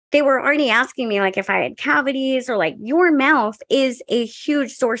they were already asking me like if I had cavities or like your mouth is a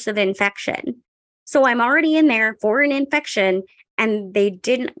huge source of infection. So I'm already in there for an infection and they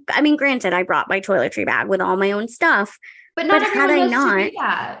didn't. I mean, granted, I brought my toiletry bag with all my own stuff, but had I not, to do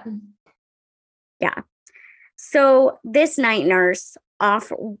that. Yeah. So this night nurse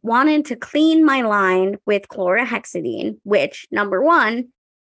wanted to clean my line with chlorhexidine, which number one,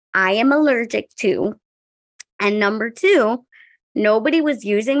 I am allergic to. And number two, nobody was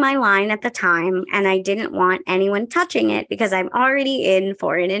using my line at the time, and I didn't want anyone touching it because I'm already in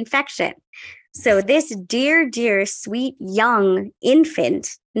for an infection. So this dear, dear, sweet, young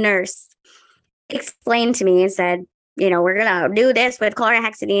infant nurse explained to me and said, you know, we're going to do this with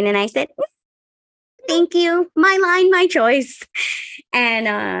chlorhexidine. And I said, thank you. My line, my choice.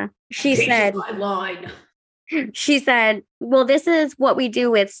 And she said, my line. She said, well, this is what we do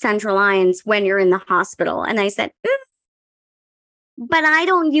with central lines when you're in the hospital. And I said, but I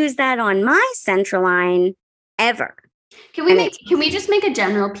don't use that on my central line ever. Can we just make a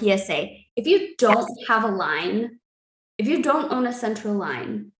general PSA? If you don't have a line, if you don't own a central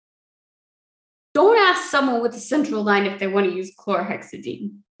line, don't ask someone with a central line if they want to use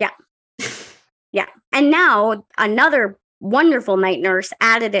chlorhexidine. Yeah. Yeah. And now another wonderful night nurse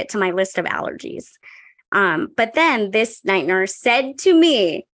added it to my list of allergies. But then this night nurse said to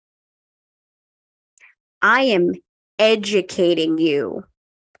me, I am educating you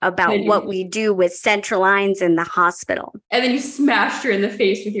about what we do with central lines in the hospital. And then you smashed her in the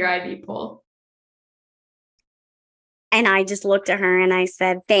face with your IV pole. And I just looked at her and I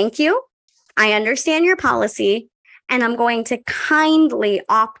said, thank you. I understand your policy and I'm going to kindly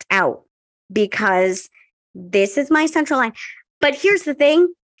opt out because this is my central line. But here's the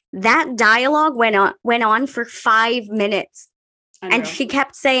thing. That dialogue went on for 5 minutes. And she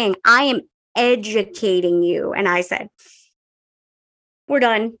kept saying, I am educating you. And I said, we're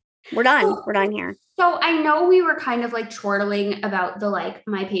done. We're done here. So I know we were kind of like chortling about the like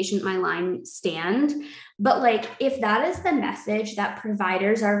my patient, my line stand. But like if that is the message that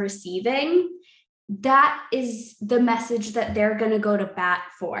providers are receiving, that is the message that they're going to go to bat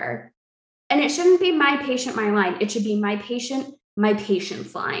for. And it shouldn't be my patient, my line. It should be my patient, my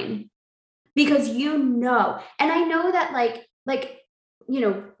patient's line. Because you know, and I know that like, you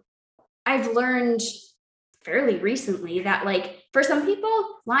know, I've learned fairly recently that like for some people,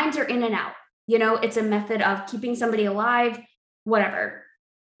 lines are in and out. You know, it's a method of keeping somebody alive, whatever.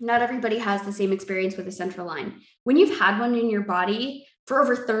 Not everybody has the same experience with a central line. When you've had one in your body for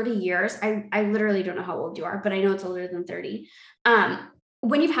over 30 years, I literally don't know how old you are, but I know it's older than 30.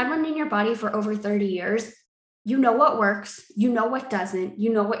 When you've had one in your body for over 30 years, you know what works, you know what doesn't,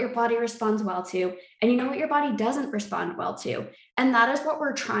 you know what your body responds well to, and you know what your body doesn't respond well to. And that is what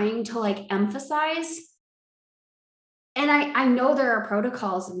we're trying to like emphasize. And I know there are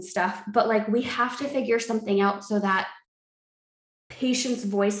protocols and stuff, but like we have to figure something out so that patients'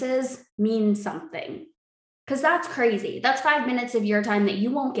 voices mean something. Because that's crazy. That's 5 minutes of your time that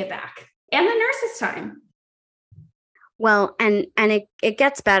you won't get back. And the nurse's time. Well, and it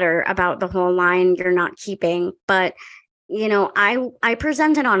gets better about the whole line you're not keeping. But, you know, I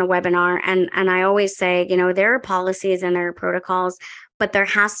presented on a webinar and I always say, you know, there are policies and there are protocols, but there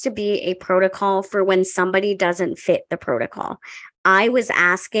has to be a protocol for when somebody doesn't fit the protocol. I was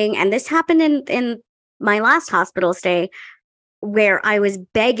asking, and this happened in my last hospital stay, where I was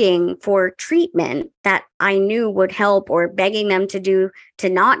begging for treatment that I knew would help or begging them to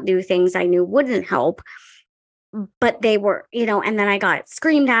not do things I knew wouldn't help. But they were, you know, and then I got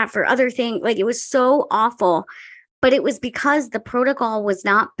screamed at for other things. Like it was so awful, but it was because the protocol was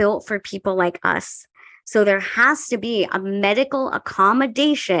not built for people like us. So there has to be a medical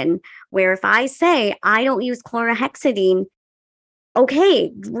accommodation where if I say I don't use chlorhexidine,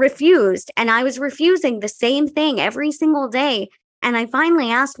 okay, refused. And I was refusing the same thing every single day. And I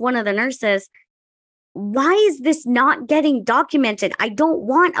finally asked one of the nurses, why is this not getting documented? I don't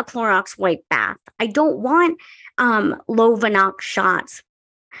want a Clorox wipe bath. I don't want Lovenox shots.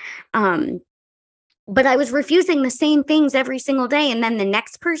 But I was refusing the same things every single day. And then the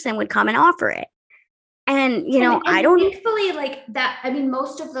next person would come and offer it. And, I don't. Thankfully, like that, I mean,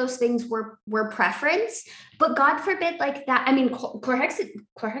 most of those things were preference, but God forbid, like that, I mean,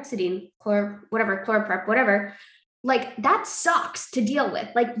 chlorhexidine, chloroprep, whatever, like that sucks to deal with.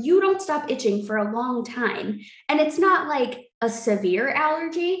 Like you don't stop itching for a long time. And it's not like a severe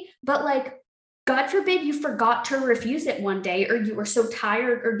allergy, but like, God forbid you forgot to refuse it one day, or you were so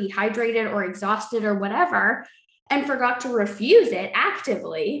tired or dehydrated or exhausted or whatever, and forgot to refuse it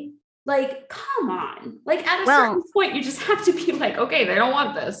actively. Like, come on. Like at a certain point, you just have to be like, okay, they don't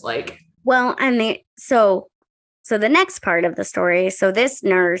want this. Like, well, and so the next part of the story. So this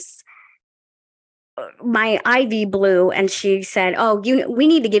nurse, my IV blew, and she said, "Oh, we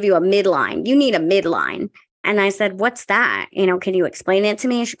need to give you a midline. You need a midline." And I said, "What's that? Can you explain it to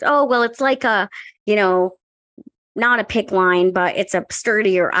me?" She goes, "Oh, well, it's like a, not a PICC line, but it's a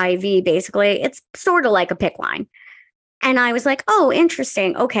sturdier IV, basically. It's sort of like a PICC line." And I was like, "Oh,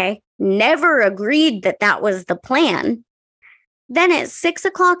 interesting. Okay." Never agreed that was the plan. Then at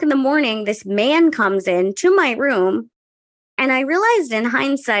 6:00 in the morning, this man comes in to my room. And I realized in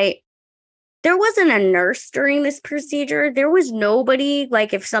hindsight, there wasn't a nurse during this procedure. There was nobody,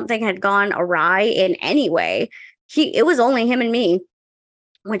 like if something had gone awry in any way. It was only him and me,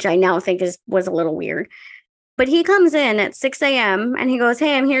 which I now think was a little weird. But he comes in at 6 a.m. and he goes,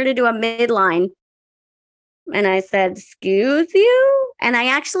 "Hey, I'm here to do a midline." And I said, "Excuse you?" And I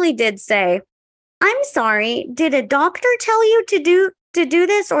actually did say, "I'm sorry, did a doctor tell you to do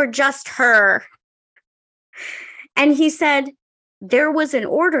this, or just her?" And he said, "There was an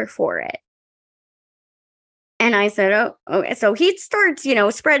order for it." And I said, "Oh, okay." So he starts,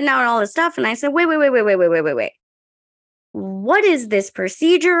 spreading out all this stuff. And I said, wait. What is this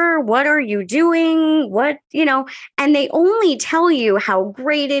procedure? What are you doing? What, and they only tell you how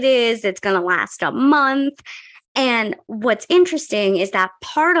great it is. It's going to last a month. And what's interesting is that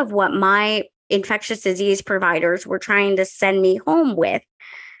part of what my infectious disease providers were trying to send me home with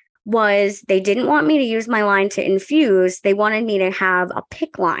was they didn't want me to use my line to infuse. They wanted me to have a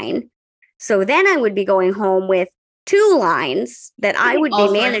PICC line. So then I would be going home with 2 lines that I would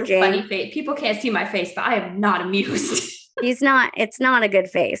be managing. Funny face. People can't see my face, but I am not amused. It's not a good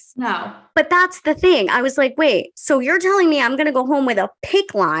face. No. But that's the thing. I was like, wait, so you're telling me I'm going to go home with a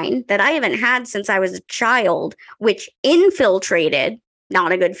PICC line that I haven't had since I was a child, which infiltrated,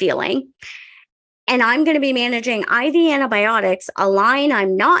 not a good feeling. And I'm going to be managing IV antibiotics, a line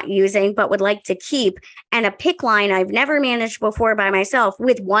I'm not using but would like to keep, and a PICC line I've never managed before by myself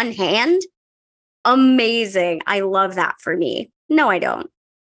with one hand? Amazing. I love that for me. No, I don't.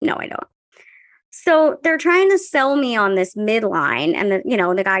 So they're trying to sell me on this midline, and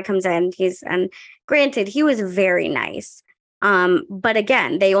the guy comes in, and granted, he was very nice. But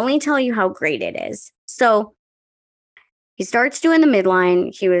again, they only tell you how great it is. So he starts doing the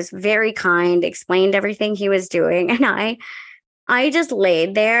midline. He was very kind, explained everything he was doing. And I just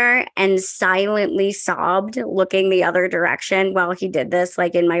laid there and silently sobbed, looking the other direction while he did this,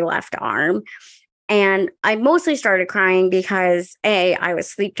 like in my left arm. And I mostly started crying because I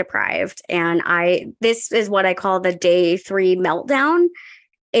was sleep deprived. And this is what I call the day 3 meltdown.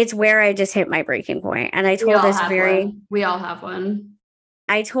 It's where I just hit my breaking point. And I told we all have one.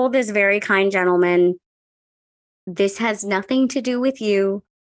 I told this very kind gentleman, "This has nothing to do with you.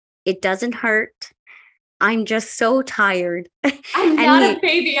 It doesn't hurt. I'm just so tired." I'm not a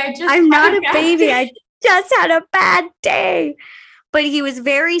baby. I just had a bad day. But he was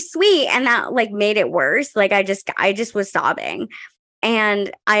very sweet, and that like made it worse. Like I just was sobbing.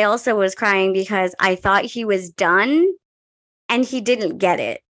 And I also was crying because I thought he was done and he didn't get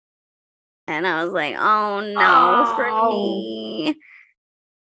it. And I was like, "Oh no, for me."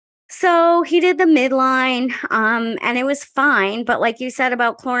 So he did the midline, and it was fine. But like you said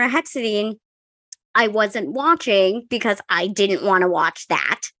about chlorhexidine, I wasn't watching because I didn't want to watch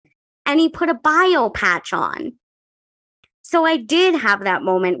that. And he put a bio patch on. So I did have that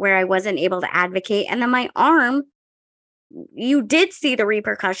moment where I wasn't able to advocate. And then my arm, you did see the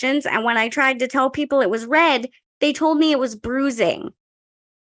repercussions. And when I tried to tell people it was red, they told me it was bruising.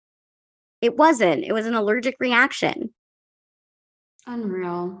 It wasn't. It was an allergic reaction.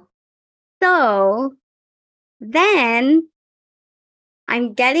 Unreal. So then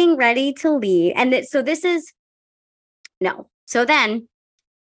I'm getting ready to leave. And so then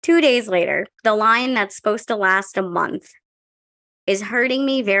 2 days later, the line that's supposed to last a month is hurting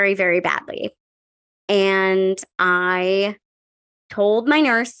me very, very badly. And I told my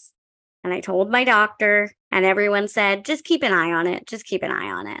nurse and I told my doctor, and everyone said, "Just keep an eye on it. Just keep an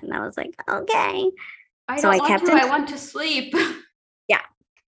eye on it." And I was like, okay. I want to sleep. Yeah.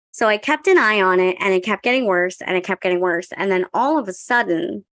 So I kept an eye on it and it kept getting worse and it kept getting worse. And then all of a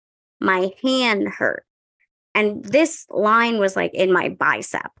sudden, my hand hurt. And this line was like in my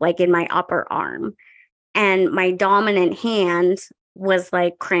bicep, like in my upper arm. And my dominant hand was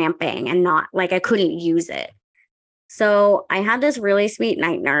like cramping and not like I couldn't use it. So I had this really sweet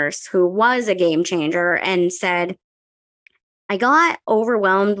night nurse who was a game changer and said, I got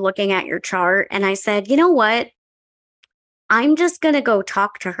overwhelmed looking at your chart. And I said, you know what? I'm just going to go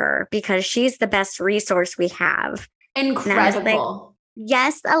talk to her because she's the best resource we have. Incredible. Like,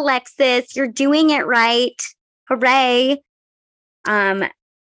 yes, Alexis, you're doing it right. Hooray.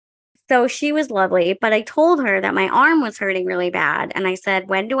 So she was lovely, but I told her that my arm was hurting really bad. And I said,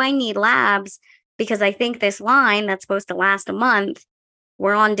 when do I need labs? Because I think this line that's supposed to last a month,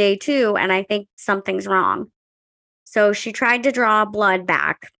 we're on day 2, and I think something's wrong. So she tried to draw blood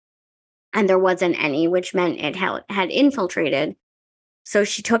back, and there wasn't any, which meant it had infiltrated. So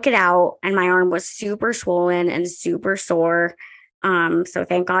she took it out, and my arm was super swollen and super sore. So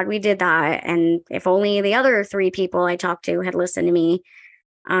thank God we did that. And if only the other 3 people I talked to had listened to me.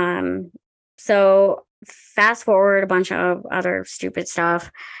 So fast forward a bunch of other stupid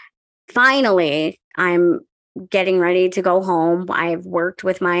stuff. Finally, I'm getting ready to go home. I've worked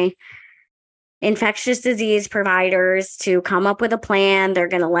with my infectious disease providers to come up with a plan. They're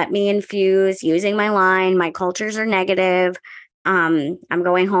going to let me infuse using my line. My cultures are negative. I'm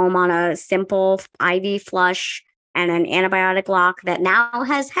going home on a simple IV flush and an antibiotic lock that now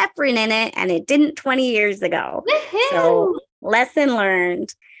has heparin in it, and it didn't 20 years ago. Woo-hoo! So lesson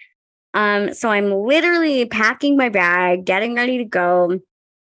learned. So I'm literally packing my bag, getting ready to go.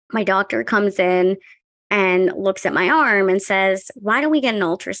 My doctor comes in and looks at my arm and says, why don't we get an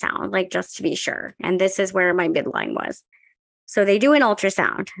ultrasound? Like, just to be sure. And this is where my midline was. So they do an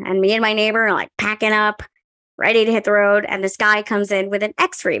ultrasound, and me and my neighbor are like packing up, ready to hit the road. And this guy comes in with an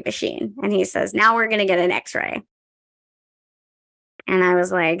x-ray machine and he says, now we're going to get an x-ray. And I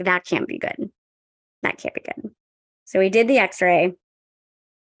was like, that can't be good. That can't be good. So we did the x-ray.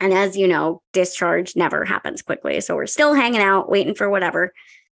 And as you know, discharge never happens quickly. So we're still hanging out, waiting for whatever.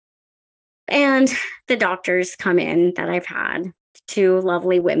 And the doctors come in that I've had, 2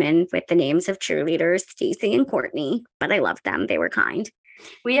 lovely women with the names of cheerleaders, Stacy and Courtney, but I loved them. They were kind.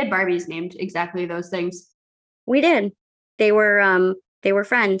 We had Barbies named exactly those things. We did. They were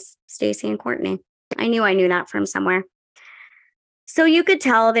friends, Stacy and Courtney. I knew that from somewhere. So you could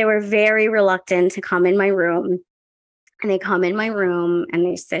tell they were very reluctant to come in my room. And they come in my room and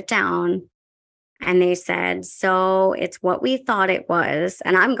they sit down and they said, so it's what we thought it was.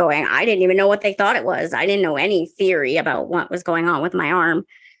 And I'm going, I didn't even know what they thought it was. I didn't know any theory about what was going on with my arm.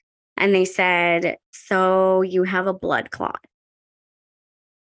 And they said, so you have a blood clot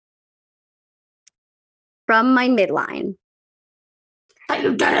from my midline. That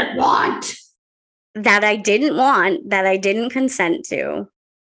you didn't want. That I didn't want, that I didn't consent to.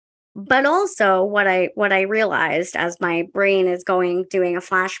 But also what I realized as my brain is doing a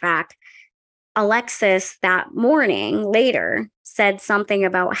flashback, Alexis that morning later said something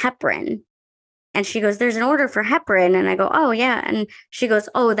about heparin. And she goes, there's an order for heparin. And I go, oh, yeah. And she goes,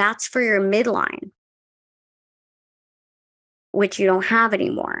 oh, that's for your midline, which you don't have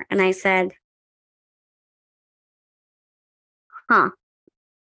anymore. And I said, huh.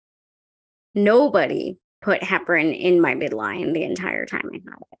 Nobody put heparin in my midline the entire time I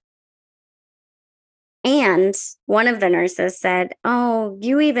had it. And one of the nurses said, oh,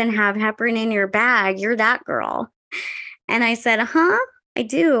 you even have heparin in your bag. You're that girl. And I said, huh? I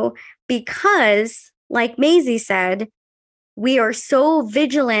do. Because, like Maisie said, we are so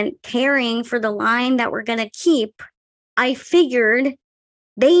vigilant caring for the line that we're going to keep. I figured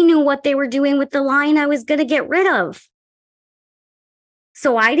they knew what they were doing with the line I was going to get rid of.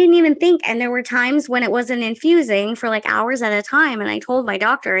 So I didn't even think. And there were times when it wasn't infusing for like hours at a time. And I told my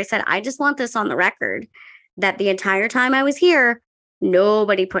doctor, I said, I just want this on the record that the entire time I was here,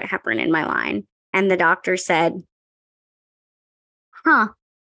 nobody put heparin in my line. And the doctor said, huh,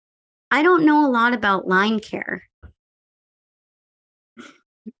 I don't know a lot about line care.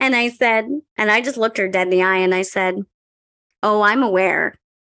 And I said, and I just looked her dead in the eye and I said, oh, I'm aware.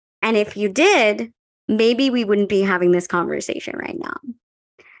 And if you did, maybe we wouldn't be having this conversation right now.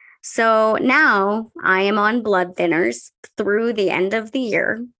 So now I am on blood thinners through the end of the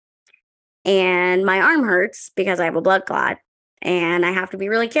year. And my arm hurts because I have a blood clot. And I have to be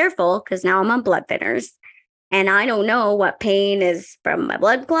really careful because now I'm on blood thinners. And I don't know what pain is from my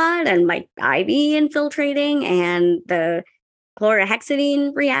blood clot and my IV infiltrating and the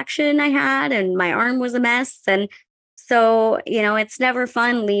chlorhexidine reaction I had. And my arm was a mess. And so, it's never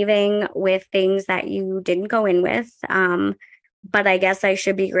fun leaving with things that you didn't go in with. But I guess I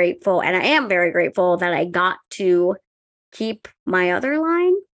should be grateful, and I am very grateful that I got to keep my other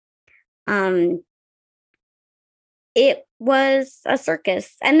line. It was a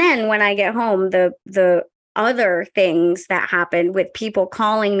circus. And then when I get home, the other things that happened with people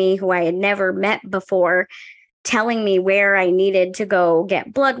calling me who I had never met before, telling me where I needed to go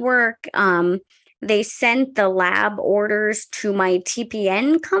get blood work. They sent the lab orders to my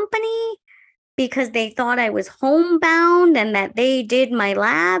TPN company because they thought I was homebound and that they did my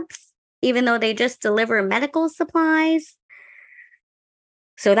labs, even though they just deliver medical supplies.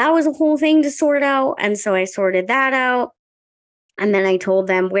 So that was a whole thing to sort out. And so I sorted that out. And then I told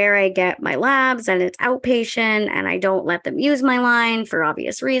them where I get my labs, and it's outpatient, and I don't let them use my line for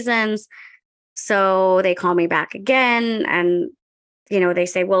obvious reasons. So they call me back again, and, they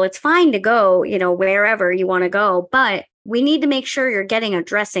say, well, it's fine to go, wherever you want to go, but we need to make sure you're getting a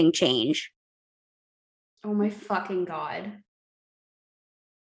dressing change. Oh my fucking God.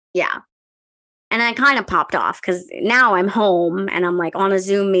 Yeah. And I kind of popped off because now I'm home and I'm like on a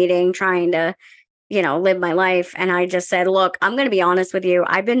Zoom meeting trying to, live my life. And I just said, look, I'm going to be honest with you.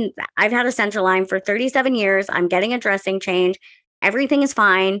 I've had a central line for 37 years. I'm getting a dressing change. Everything is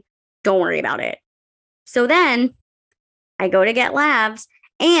fine. Don't worry about it. So then I go to get labs,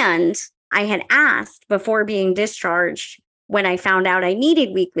 and I had asked before being discharged, when I found out I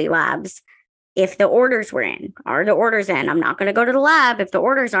needed weekly labs, if the orders were in. Are the orders in? I'm not going to go to the lab if the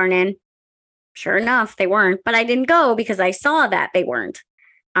orders aren't in. Sure enough, they weren't, but I didn't go because I saw that they weren't.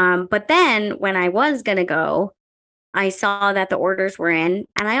 But then when I was going to go, I saw that the orders were in,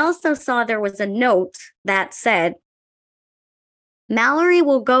 and I also saw there was a note that said, Mallory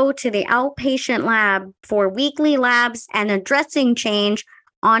will go to the outpatient lab for weekly labs and a dressing change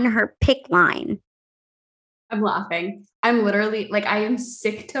on her PICC line. I'm laughing. I'm literally like, I am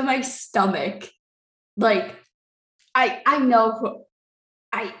sick to my stomach. Like, I know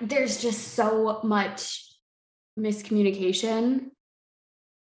there's just so much miscommunication.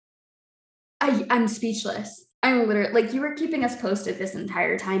 I'm speechless. I'm literally like, you were keeping us posted this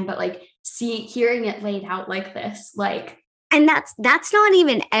entire time, but like hearing it laid out like this, like, and that's not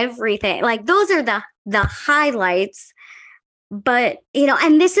even everything. Like, those are the highlights, but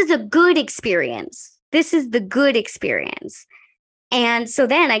and this is a good experience. This is the good experience. And so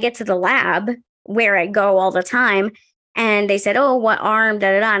then I get to the lab where I go all the time, and they said, oh, what arm,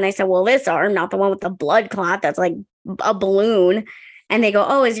 da da da. And I said, well, this arm, not the one with the blood clot that's like a balloon. And they go,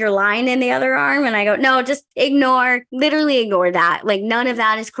 oh, is your line in the other arm? And I go, no, just literally ignore that. Like, none of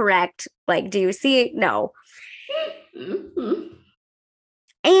that is correct. Like, do you see it? No. Mm-hmm.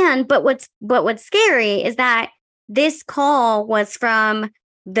 But what's scary is that this call was from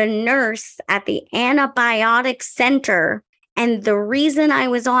the nurse at the antibiotic center. And the reason I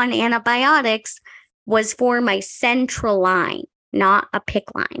was on antibiotics was for my central line, not a PICC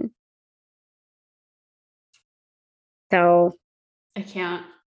line. So I can't.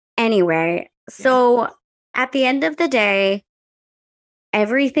 Anyway, so at the end of the day,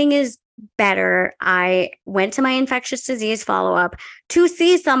 everything is better. I went to my infectious disease follow-up to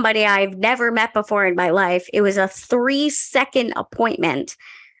see somebody I've never met before in my life. It was a 3-second appointment.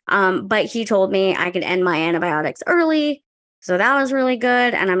 But he told me I could end my antibiotics early. So that was really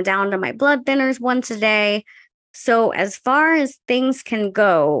good. And I'm down to my blood thinners once a day. So as far as things can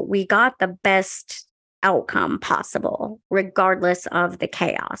go, we got the best outcome possible, regardless of the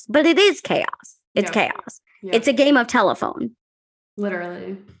chaos. But it is chaos. It's chaos. It's a game of telephone.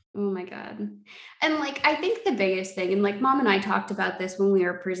 Literally. Oh my God. And like, I think the biggest thing, and like Mom and I talked about this when we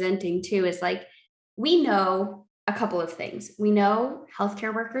were presenting too, is like, we know a couple of things. We know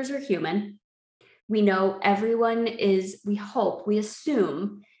healthcare workers are human. We know we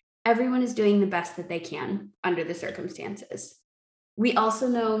assume everyone is doing the best that they can under the circumstances. We also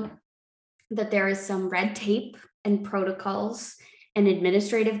know that there is some red tape and protocols and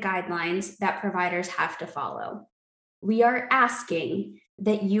administrative guidelines that providers have to follow. We are asking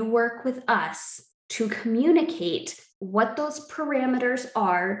that you work with us to communicate what those parameters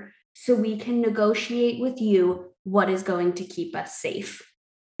are so we can negotiate with you what is going to keep us safe.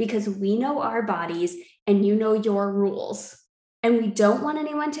 Because we know our bodies and you know your rules. And we don't want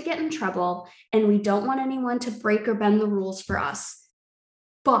anyone to get in trouble, and we don't want anyone to break or bend the rules for us.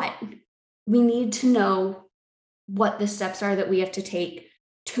 But we need to know what the steps are that we have to take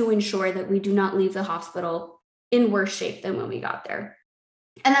to ensure that we do not leave the hospital in worse shape than when we got there.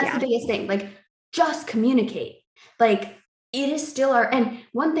 And that's the biggest thing. Like, just communicate. Like, it is still and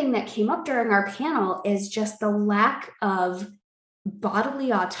one thing that came up during our panel is just the lack of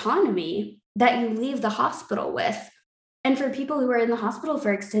bodily autonomy that you leave the hospital with And for people who are in the hospital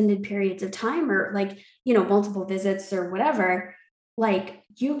for extended periods of time, or like, multiple visits or whatever, like,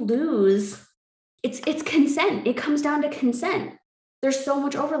 you lose, it's consent. It comes down to consent. There's so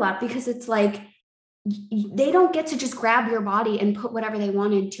much overlap because it's like, they don't get to just grab your body and put whatever they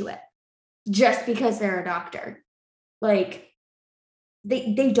want into it just because they're a doctor. Like,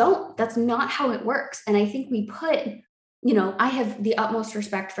 they don't. That's not how it works. And I think we put, I have the utmost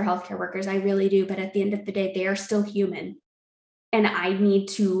respect for healthcare workers. I really do. But at the end of the day, they are still human. And I need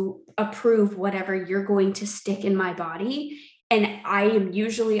to approve whatever you're going to stick in my body. And I'm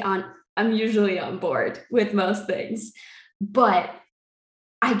usually on board with most things. But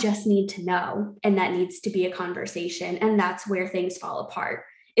I just need to know. And that needs to be a conversation. And that's where things fall apart,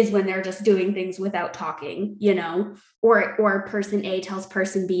 is when they're just doing things without talking, or person A tells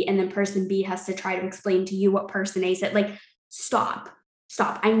person B, and then person B has to try to explain to you what person A said. Like, stop.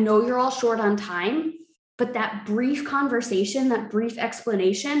 I know you're all short on time, but that brief conversation, that brief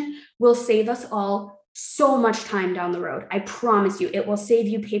explanation will save us all so much time down the road. I promise you, it will save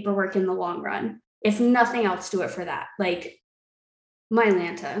you paperwork in the long run. If nothing else, do it for that. Like, my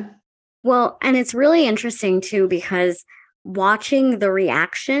Lanta. Well, and it's really interesting too, because watching the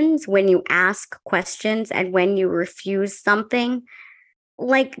reactions when you ask questions and when you refuse something,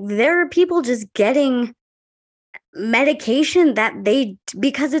 like, there are people just getting medication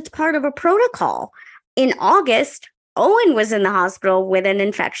because it's part of a protocol. In August, Owen was in the hospital with an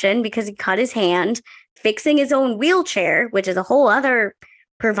infection because he cut his hand fixing his own wheelchair, which is a whole other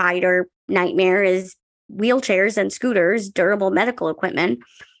provider nightmare, is wheelchairs and scooters, durable medical equipment.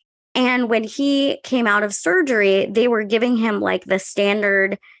 And when he came out of surgery, they were giving him like the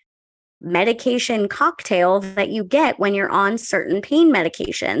standard medication cocktail that you get when you're on certain pain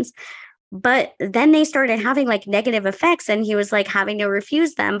medications. But then they started having like negative effects, and he was like having to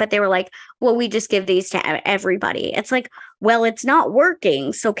refuse them. But they were like, well, we just give these to everybody. It's like, well, it's not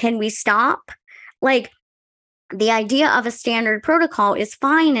working. So can we stop? Like, the idea of a standard protocol is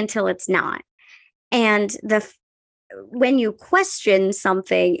fine until it's not. And when you question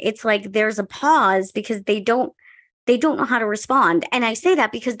something, it's like there's a pause because they don't know how to respond. And I say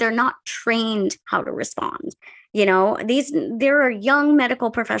that because they're not trained how to respond. There are young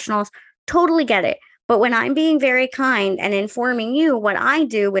medical professionals, totally get it. But when I'm being very kind and informing you what I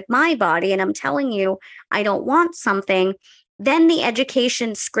do with my body, and I'm telling you I don't want something, then the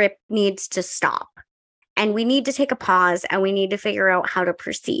education script needs to stop. And we need to take a pause, and we need to figure out how to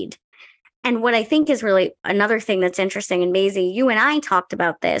proceed. And what I think is really another thing that's interesting, and Maisie, you and I talked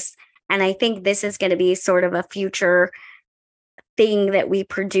about this, and I think this is going to be sort of a future thing that we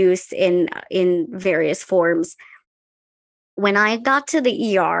produce in various forms. When I got to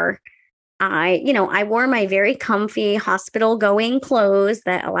the ER, I wore my very comfy hospital going clothes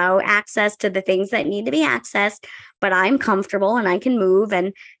that allow access to the things that need to be accessed, but I'm comfortable and I can move.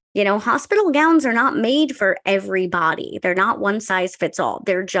 And hospital gowns are not made for everybody. They're not one size fits all.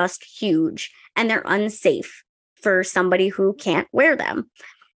 They're just huge, and they're unsafe for somebody who can't wear them.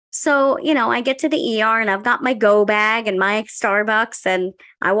 So, I get to the ER and I've got my go bag and my Starbucks, and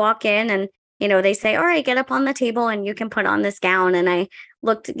I walk in and, they say, all right, get up on the table and you can put on this gown. And I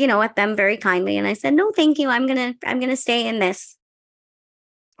looked, at them very kindly, and I said, no, thank you. I'm going to stay in this.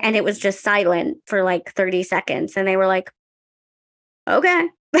 And it was just silent for like 30 seconds. And they were like, okay.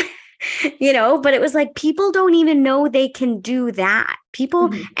 But it was like, people don't even know they can do that.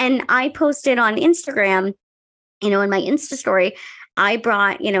 People, and I posted on Instagram, in my Insta story, I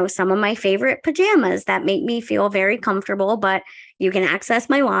brought, some of my favorite pajamas that make me feel very comfortable, but you can access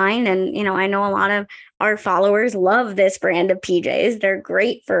my line. And, I know a lot of our followers love this brand of PJs. They're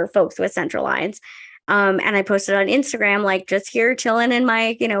great for folks with central lines. And I posted on Instagram, like, just here chilling in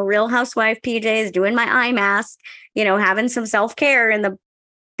my, Real Housewife PJs, doing my eye mask, having some self-care in the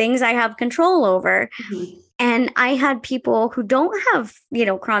things I have control over. Mm-hmm. And I had people who don't have,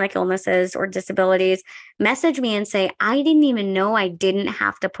 chronic illnesses or disabilities message me and say, I didn't even know I didn't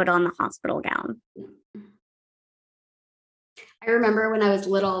have to put on the hospital gown. I remember when I was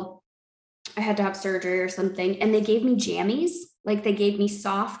little, I had to have surgery or something, and they gave me jammies. Like, they gave me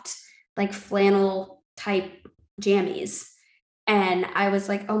soft, like flannel type jammies. And I was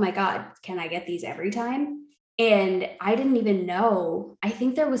like, oh my God, can I get these every time? And I didn't even know. I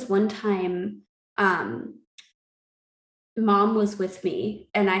think there was one time, Mom was with me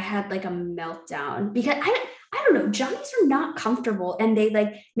and I had like a meltdown because I don't know, jammies are not comfortable, and they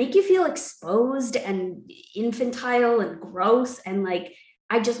like make you feel exposed and infantile and gross. And like,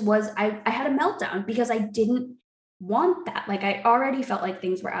 I had a meltdown because I didn't want that. Like, I already felt like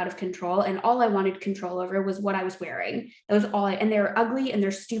things were out of control, and all I wanted control over was what I was wearing. That was all and they're ugly and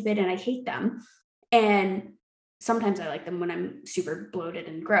they're stupid and I hate them. And sometimes I like them when I'm super bloated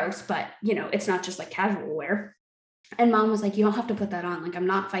and gross, but you know, it's not just like casual wear. And mom was like, you don't have to put that on. Like, I'm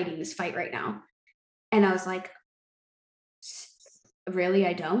not fighting this fight right now. And I was like, really?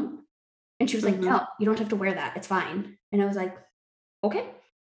 I don't? And she was like, no, you don't have to wear that. It's fine. And I was like, okay,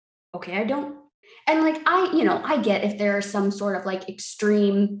 I don't. And like, I get if there are some sort of like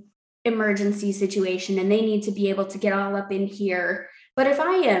extreme emergency situation and they need to be able to get all up in here. But if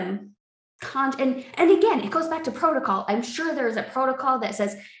I am and again, it goes back to protocol. I'm sure there is a protocol that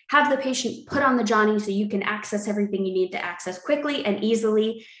says have the patient put on the Johnny so you can access everything you need to access quickly and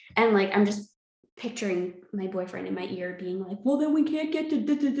easily. And like, I'm just picturing my boyfriend in my ear being like, well, then we can't get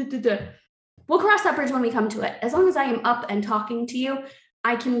to We'll cross that bridge when we come to it. As long as I am up and talking to you,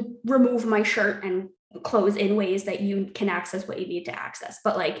 I can remove my shirt and clothes in ways that you can access what you need to access.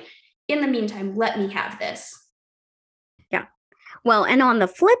 But like, in the meantime, let me have this. Yeah. Well, and on the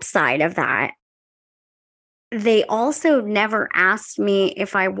flip side of that, they also never asked me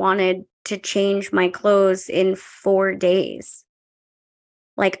if I wanted to change my clothes in 4 days.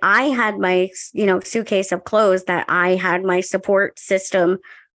 Like I had my, suitcase of clothes that I had my support system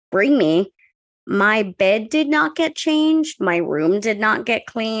bring me. My bed did not get changed. My room did not get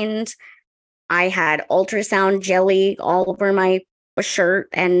cleaned. I had ultrasound jelly all over my shirt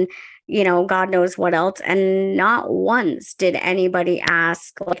and, God knows what else. And not once did anybody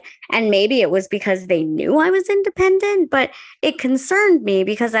ask, like, and maybe it was because they knew I was independent, but it concerned me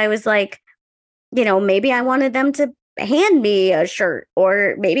because I was like, maybe I wanted them to hand me a shirt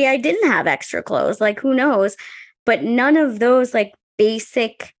or maybe I didn't have extra clothes, like who knows? But none of those like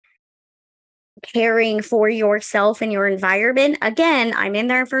basic caring for yourself and your environment. Again, I'm in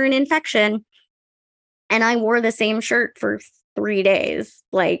there for an infection and I wore the same shirt for 3 days.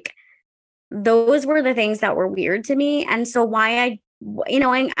 Like those were the things that were weird to me. And so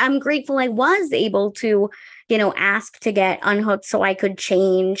I'm grateful I was able to, ask to get unhooked so I could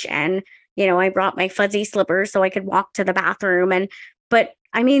change. And, I brought my fuzzy slippers so I could walk to the bathroom. But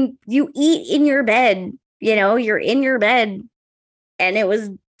I mean, you eat in your bed, you're in your bed and it was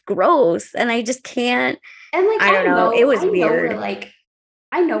gross. And I just can't. And like, I don't know. It was weird.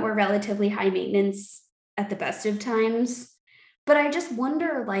 I know we're relatively high maintenance at the best of times, but I just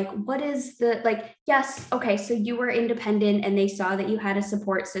wonder, like, what is yes, okay, so you were independent and they saw that you had a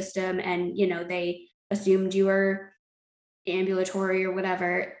support system and, they assumed you were ambulatory or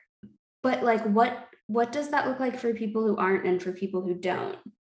whatever. But like, what does that look like for people who aren't and for people who don't?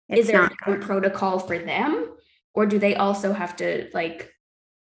 Is there a different protocol for them? Or do they also have to like,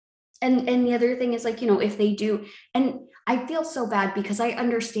 and the other thing is like, if they do, and I feel so bad because I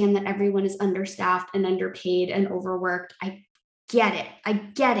understand that everyone is understaffed and underpaid and overworked. I get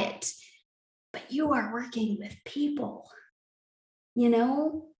it. But you are working with people,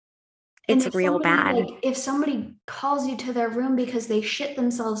 It's real bad. Like, if somebody calls you to their room because they shit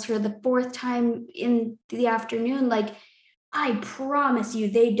themselves for the 4th time in the afternoon, like, I promise you,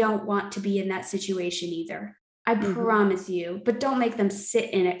 they don't want to be in that situation either. I promise you, but don't make them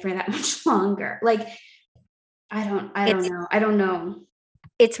sit in it for that much longer. Like, I don't know.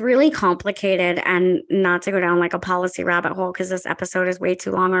 It's really complicated, and not to go down like a policy rabbit hole because this episode is way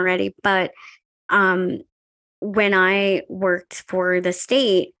too long already. But when I worked for the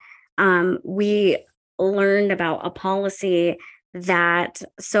state, we learned about a policy that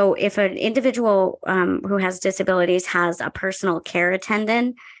so if an individual who has disabilities has a personal care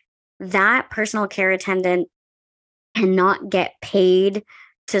attendant, that personal care attendant cannot get paid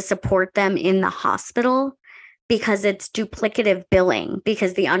to support them in the hospital because it's duplicative billing,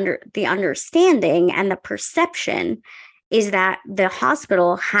 because the understanding and the perception is that the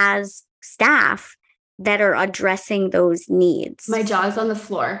hospital has staff that are addressing those needs. My jaw is on the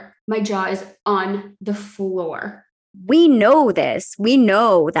floor. We know this. We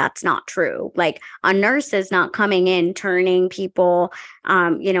know that's not true. Like a nurse is not coming in, turning people.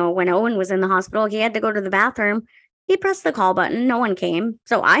 When Owen was in the hospital, he had to go to the bathroom. He pressed the call button. No one came.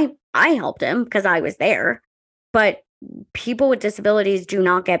 So I helped him because I was there. But people with disabilities do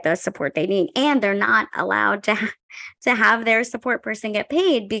not get the support they need. And they're not allowed to have their support person get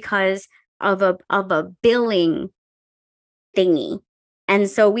paid because of a billing thingy. And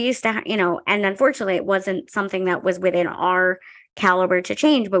so we used to, and unfortunately it wasn't something that was within our caliber to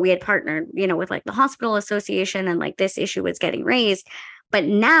change, but we had partnered, with like the hospital association and like this issue was getting raised. But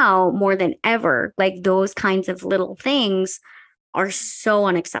now more than ever, like those kinds of little things are so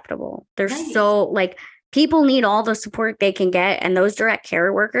unacceptable. They're so like people need all the support they can get. And those direct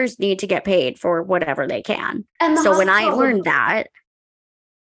care workers need to get paid for whatever they can. And so when I learned that.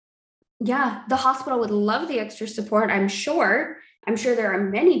 Yeah, the hospital would love the extra support, I'm sure. I'm sure there are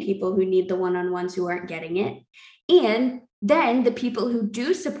many people who need the one-on-ones who aren't getting it. And then the people who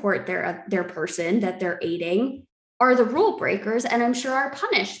do support their person that they're aiding are the rule breakers, and I'm sure are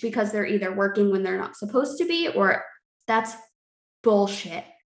punished because they're either working when they're not supposed to be, or that's bullshit.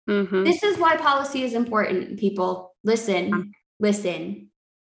 Mm-hmm. This is why policy is important, people. Listen.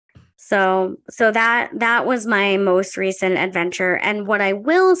 So that was my most recent adventure. And what I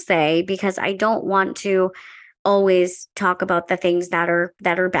will say, because I don't want to always talk about the things that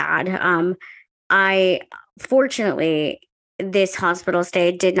are bad. I fortunately, this hospital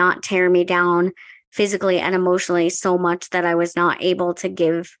stay did not tear me down physically and emotionally so much that I was not able to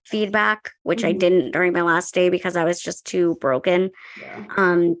give feedback, which I didn't during my last day because I was just too broken.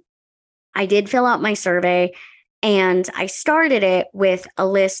 Yeah. I did fill out my survey, and I started it with a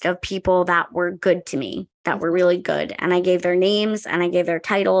list of people that were good to me, that were really good. And I gave their names and I gave their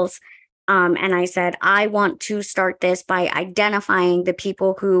titles. And I said, I want to start this by identifying the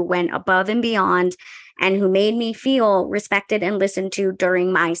people who went above and beyond and who made me feel respected and listened to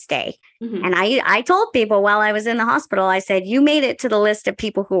during my stay. Mm-hmm. And I told people while I was in the hospital, I said, you made it to the list of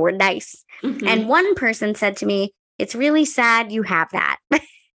people who were nice. Mm-hmm. And one person said to me, it's really sad you have that.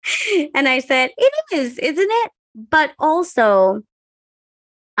 And I said, it is, isn't it? But also,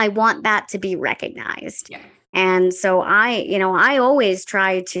 I want that to be recognized. Yeah. And so I always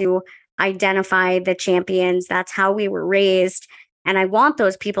try to identify the champions. That's how we were raised. And I want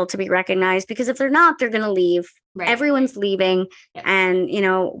those people to be recognized, because if they're not, they're going to leave. Right. Everyone's leaving. Yep. And,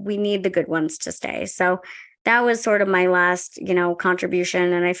 we need the good ones to stay. So that was sort of my last,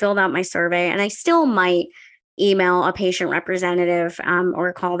 contribution. And I filled out my survey, and I still might email a patient representative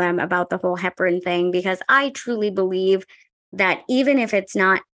or call them about the whole heparin thing, because I truly believe that even if it's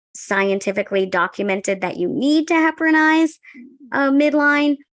not scientifically documented that you need to heparinize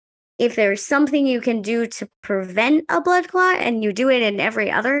midline, if there's something you can do to prevent a blood clot and you do it in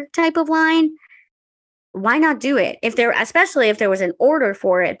every other type of line, why not do it? Especially if there was an order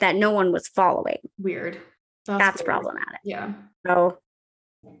for it that no one was following. Weird. That's problematic. Yeah. So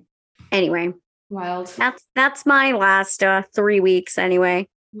anyway. Wild. That's my last 3 weeks anyway.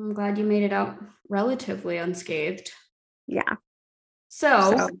 I'm glad you made it out relatively unscathed. Yeah.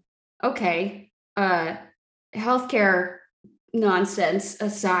 So. Okay. Healthcare nonsense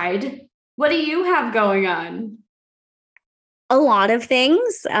aside, what do you have going on? A lot of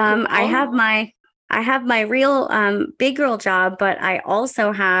things. I have my real big girl job, but I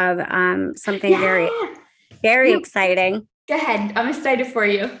also have something very, very exciting. Go ahead. I'm excited for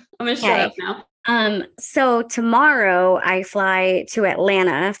you. I'm going to shut up now. So tomorrow I fly to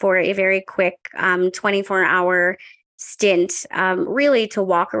Atlanta for a very quick 24-hour stint, really to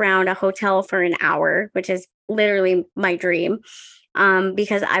walk around a hotel for an hour, which is literally my dream,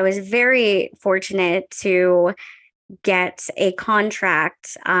 because I was very fortunate to get a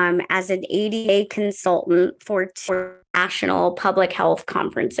contract as an ADA consultant for 2 national public health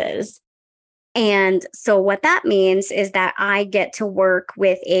conferences. And so what that means is that I get to work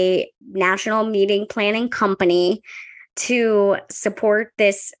with a national meeting planning company to support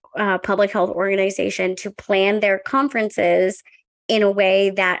this public health organization to plan their conferences in a way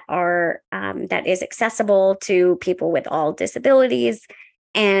that is accessible to people with all disabilities.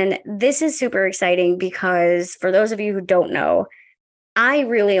 And this is super exciting because, for those of you who don't know, I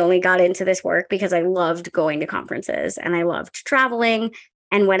really only got into this work because I loved going to conferences and I loved traveling.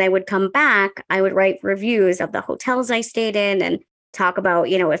 And when I would come back, I would write reviews of the hotels I stayed in and talk about,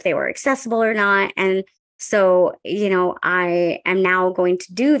 if they were accessible or not. And so, I am now going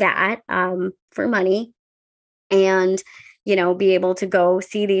to do that for money and, be able to go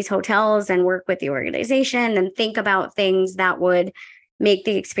see these hotels and work with the organization and think about things that would make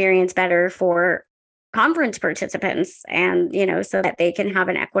the experience better for conference participants and, so that they can have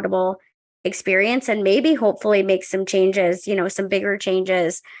an equitable experience and maybe hopefully make some changes, some bigger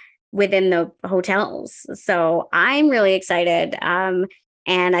changes within the hotels. So I'm really excited. And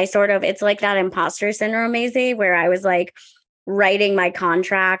it's like that imposter syndrome, Maisie, where I was like writing my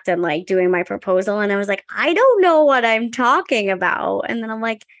contract and like doing my proposal. And I was like, I don't know what I'm talking about. And then I'm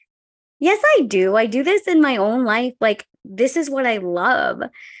like, yes, I do. I do this in my own life. Like, this is what I love.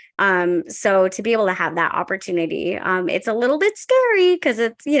 So to be able to have that opportunity, it's a little bit scary because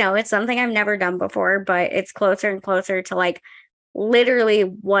it's something I've never done before, but it's closer and closer to like literally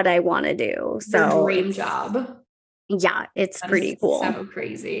what I want to do. So the dream job. Yeah, it's pretty cool. So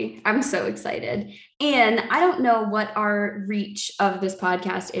crazy. I'm so excited. And I don't know what our reach of this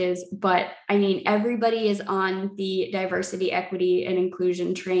podcast is, but I mean, everybody is on the diversity, equity, and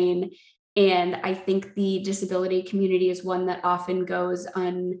inclusion train. And I think the disability community is one that often goes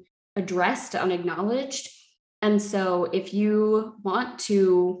unaddressed, unacknowledged. And so if you want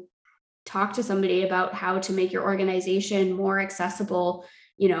to talk to somebody about how to make your organization more accessible,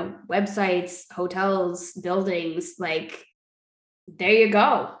 websites, hotels, buildings, like, there you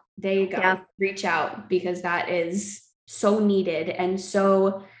go. Yeah. Reach out, because that is so needed. And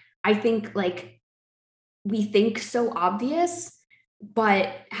so I think, like, we think so obvious, but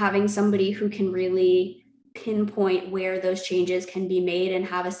having somebody who can really pinpoint where those changes can be made and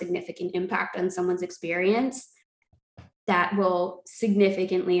have a significant impact on someone's experience, that will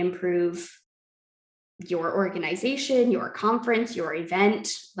significantly improve your organization, your conference, your event.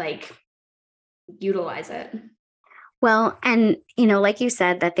 Like, utilize it. Well, and like you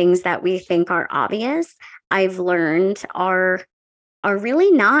said, the things that we think are obvious, I've learned are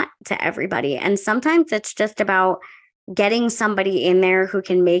really not to everybody. And sometimes it's just about getting somebody in there who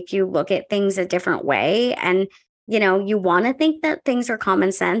can make you look at things a different way. And you want to think that things are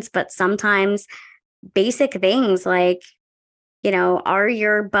common sense, but sometimes basic things like, are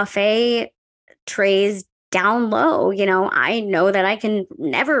your buffet trays down low? I know that I can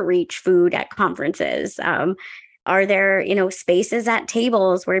never reach food at conferences. Are there, spaces at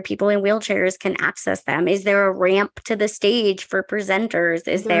tables where people in wheelchairs can access them? Is there a ramp to the stage for presenters?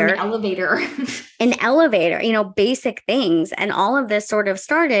 Is there an elevator? An elevator, basic things. And all of this sort of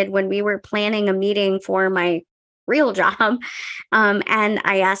started when we were planning a meeting for my real job. And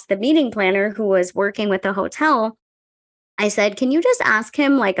I asked the meeting planner who was working with the hotel, I said, can you just ask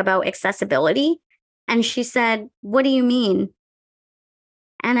him like about accessibility? And she said, what do you mean?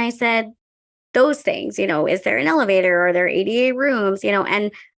 And I said, those things, is there an elevator? Are there ADA rooms?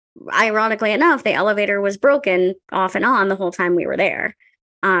 And ironically enough, the elevator was broken off and on the whole time we were there.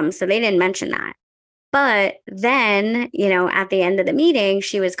 So they didn't mention that. But then, at the end of the meeting,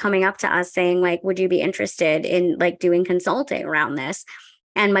 she was coming up to us saying, like, would you be interested in like doing consulting around this?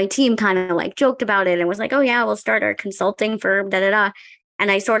 And my team kind of like joked about it and was like, oh yeah, we'll start our consulting firm, da da da. And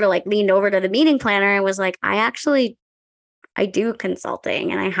I sort of like leaned over to the meeting planner and was like, I do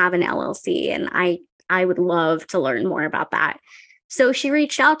consulting and I have an LLC and I would love to learn more about that. So she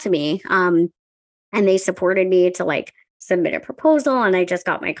reached out to me and they supported me to like submit a proposal, and I just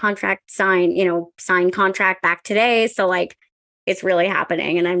got my contract signed contract back today. So like it's really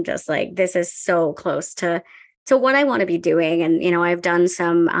happening. And I'm just like, this is so close to what I want to be doing. And, I've done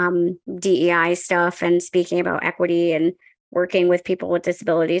some DEI stuff and speaking about equity and working with people with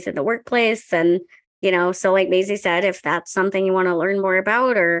disabilities in the workplace. And, so like Maisie said, if that's something you want to learn more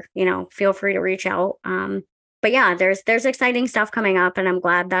about, or, feel free to reach out. But yeah, there's exciting stuff coming up, and I'm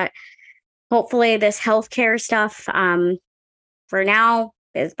glad that hopefully this healthcare stuff for now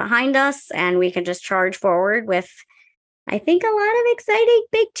is behind us and we can just charge forward with, I think, a lot of exciting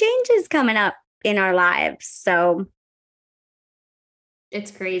big changes coming up in our lives. So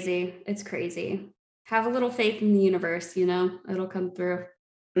it's crazy. It's crazy. Have a little faith in the universe, it'll come through.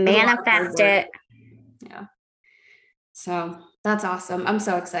 Manifest it. Yeah. So that's awesome. I'm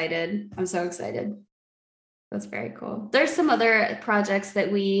so excited. That's very cool. There's some other projects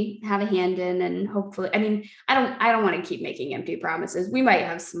that we have a hand in, and hopefully, I mean, I don't want to keep making empty promises. We might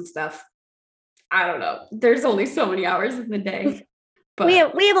have some stuff. I don't know. There's only so many hours in the day. But we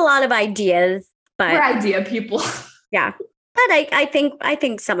have a lot of ideas, but we're idea people. Yeah. But I think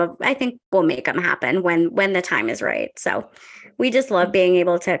we'll make them happen when the time is right. So we just love being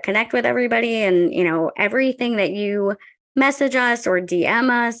able to connect with everybody, and, everything that you message us or DM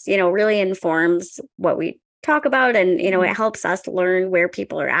us, really informs what we talk about, and it helps us learn where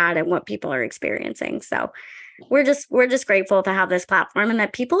people are at and what people are experiencing. So we're just grateful to have this platform and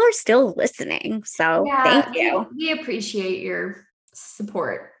that people are still listening. So yeah, thank you. We appreciate your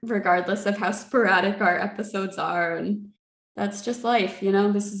support regardless of how sporadic our episodes are, and that's just life.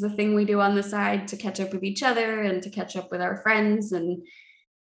 This is the thing we do on the side to catch up with each other and to catch up with our friends, and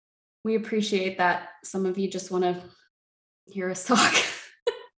we appreciate that some of you just want to hear us talk.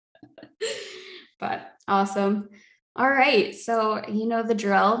 But awesome. All right. So the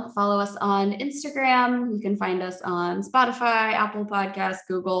drill. Follow us on Instagram. You can find us on Spotify, Apple Podcasts,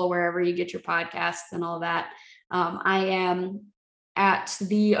 Google, wherever you get your podcasts and all that. I am at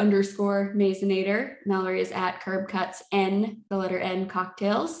 _Maisonator. Mallory is at Curb Cuts N, the letter N,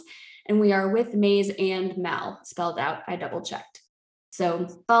 Cocktails. And we are with Maze and Mel, spelled out. I double checked. So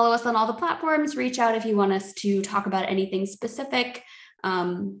follow us on all the platforms. Reach out if you want us to talk about anything specific.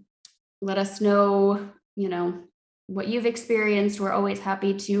 Let us know, what you've experienced. We're always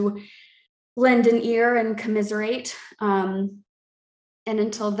happy to lend an ear and commiserate. And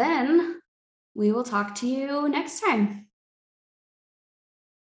until then, we will talk to you next time.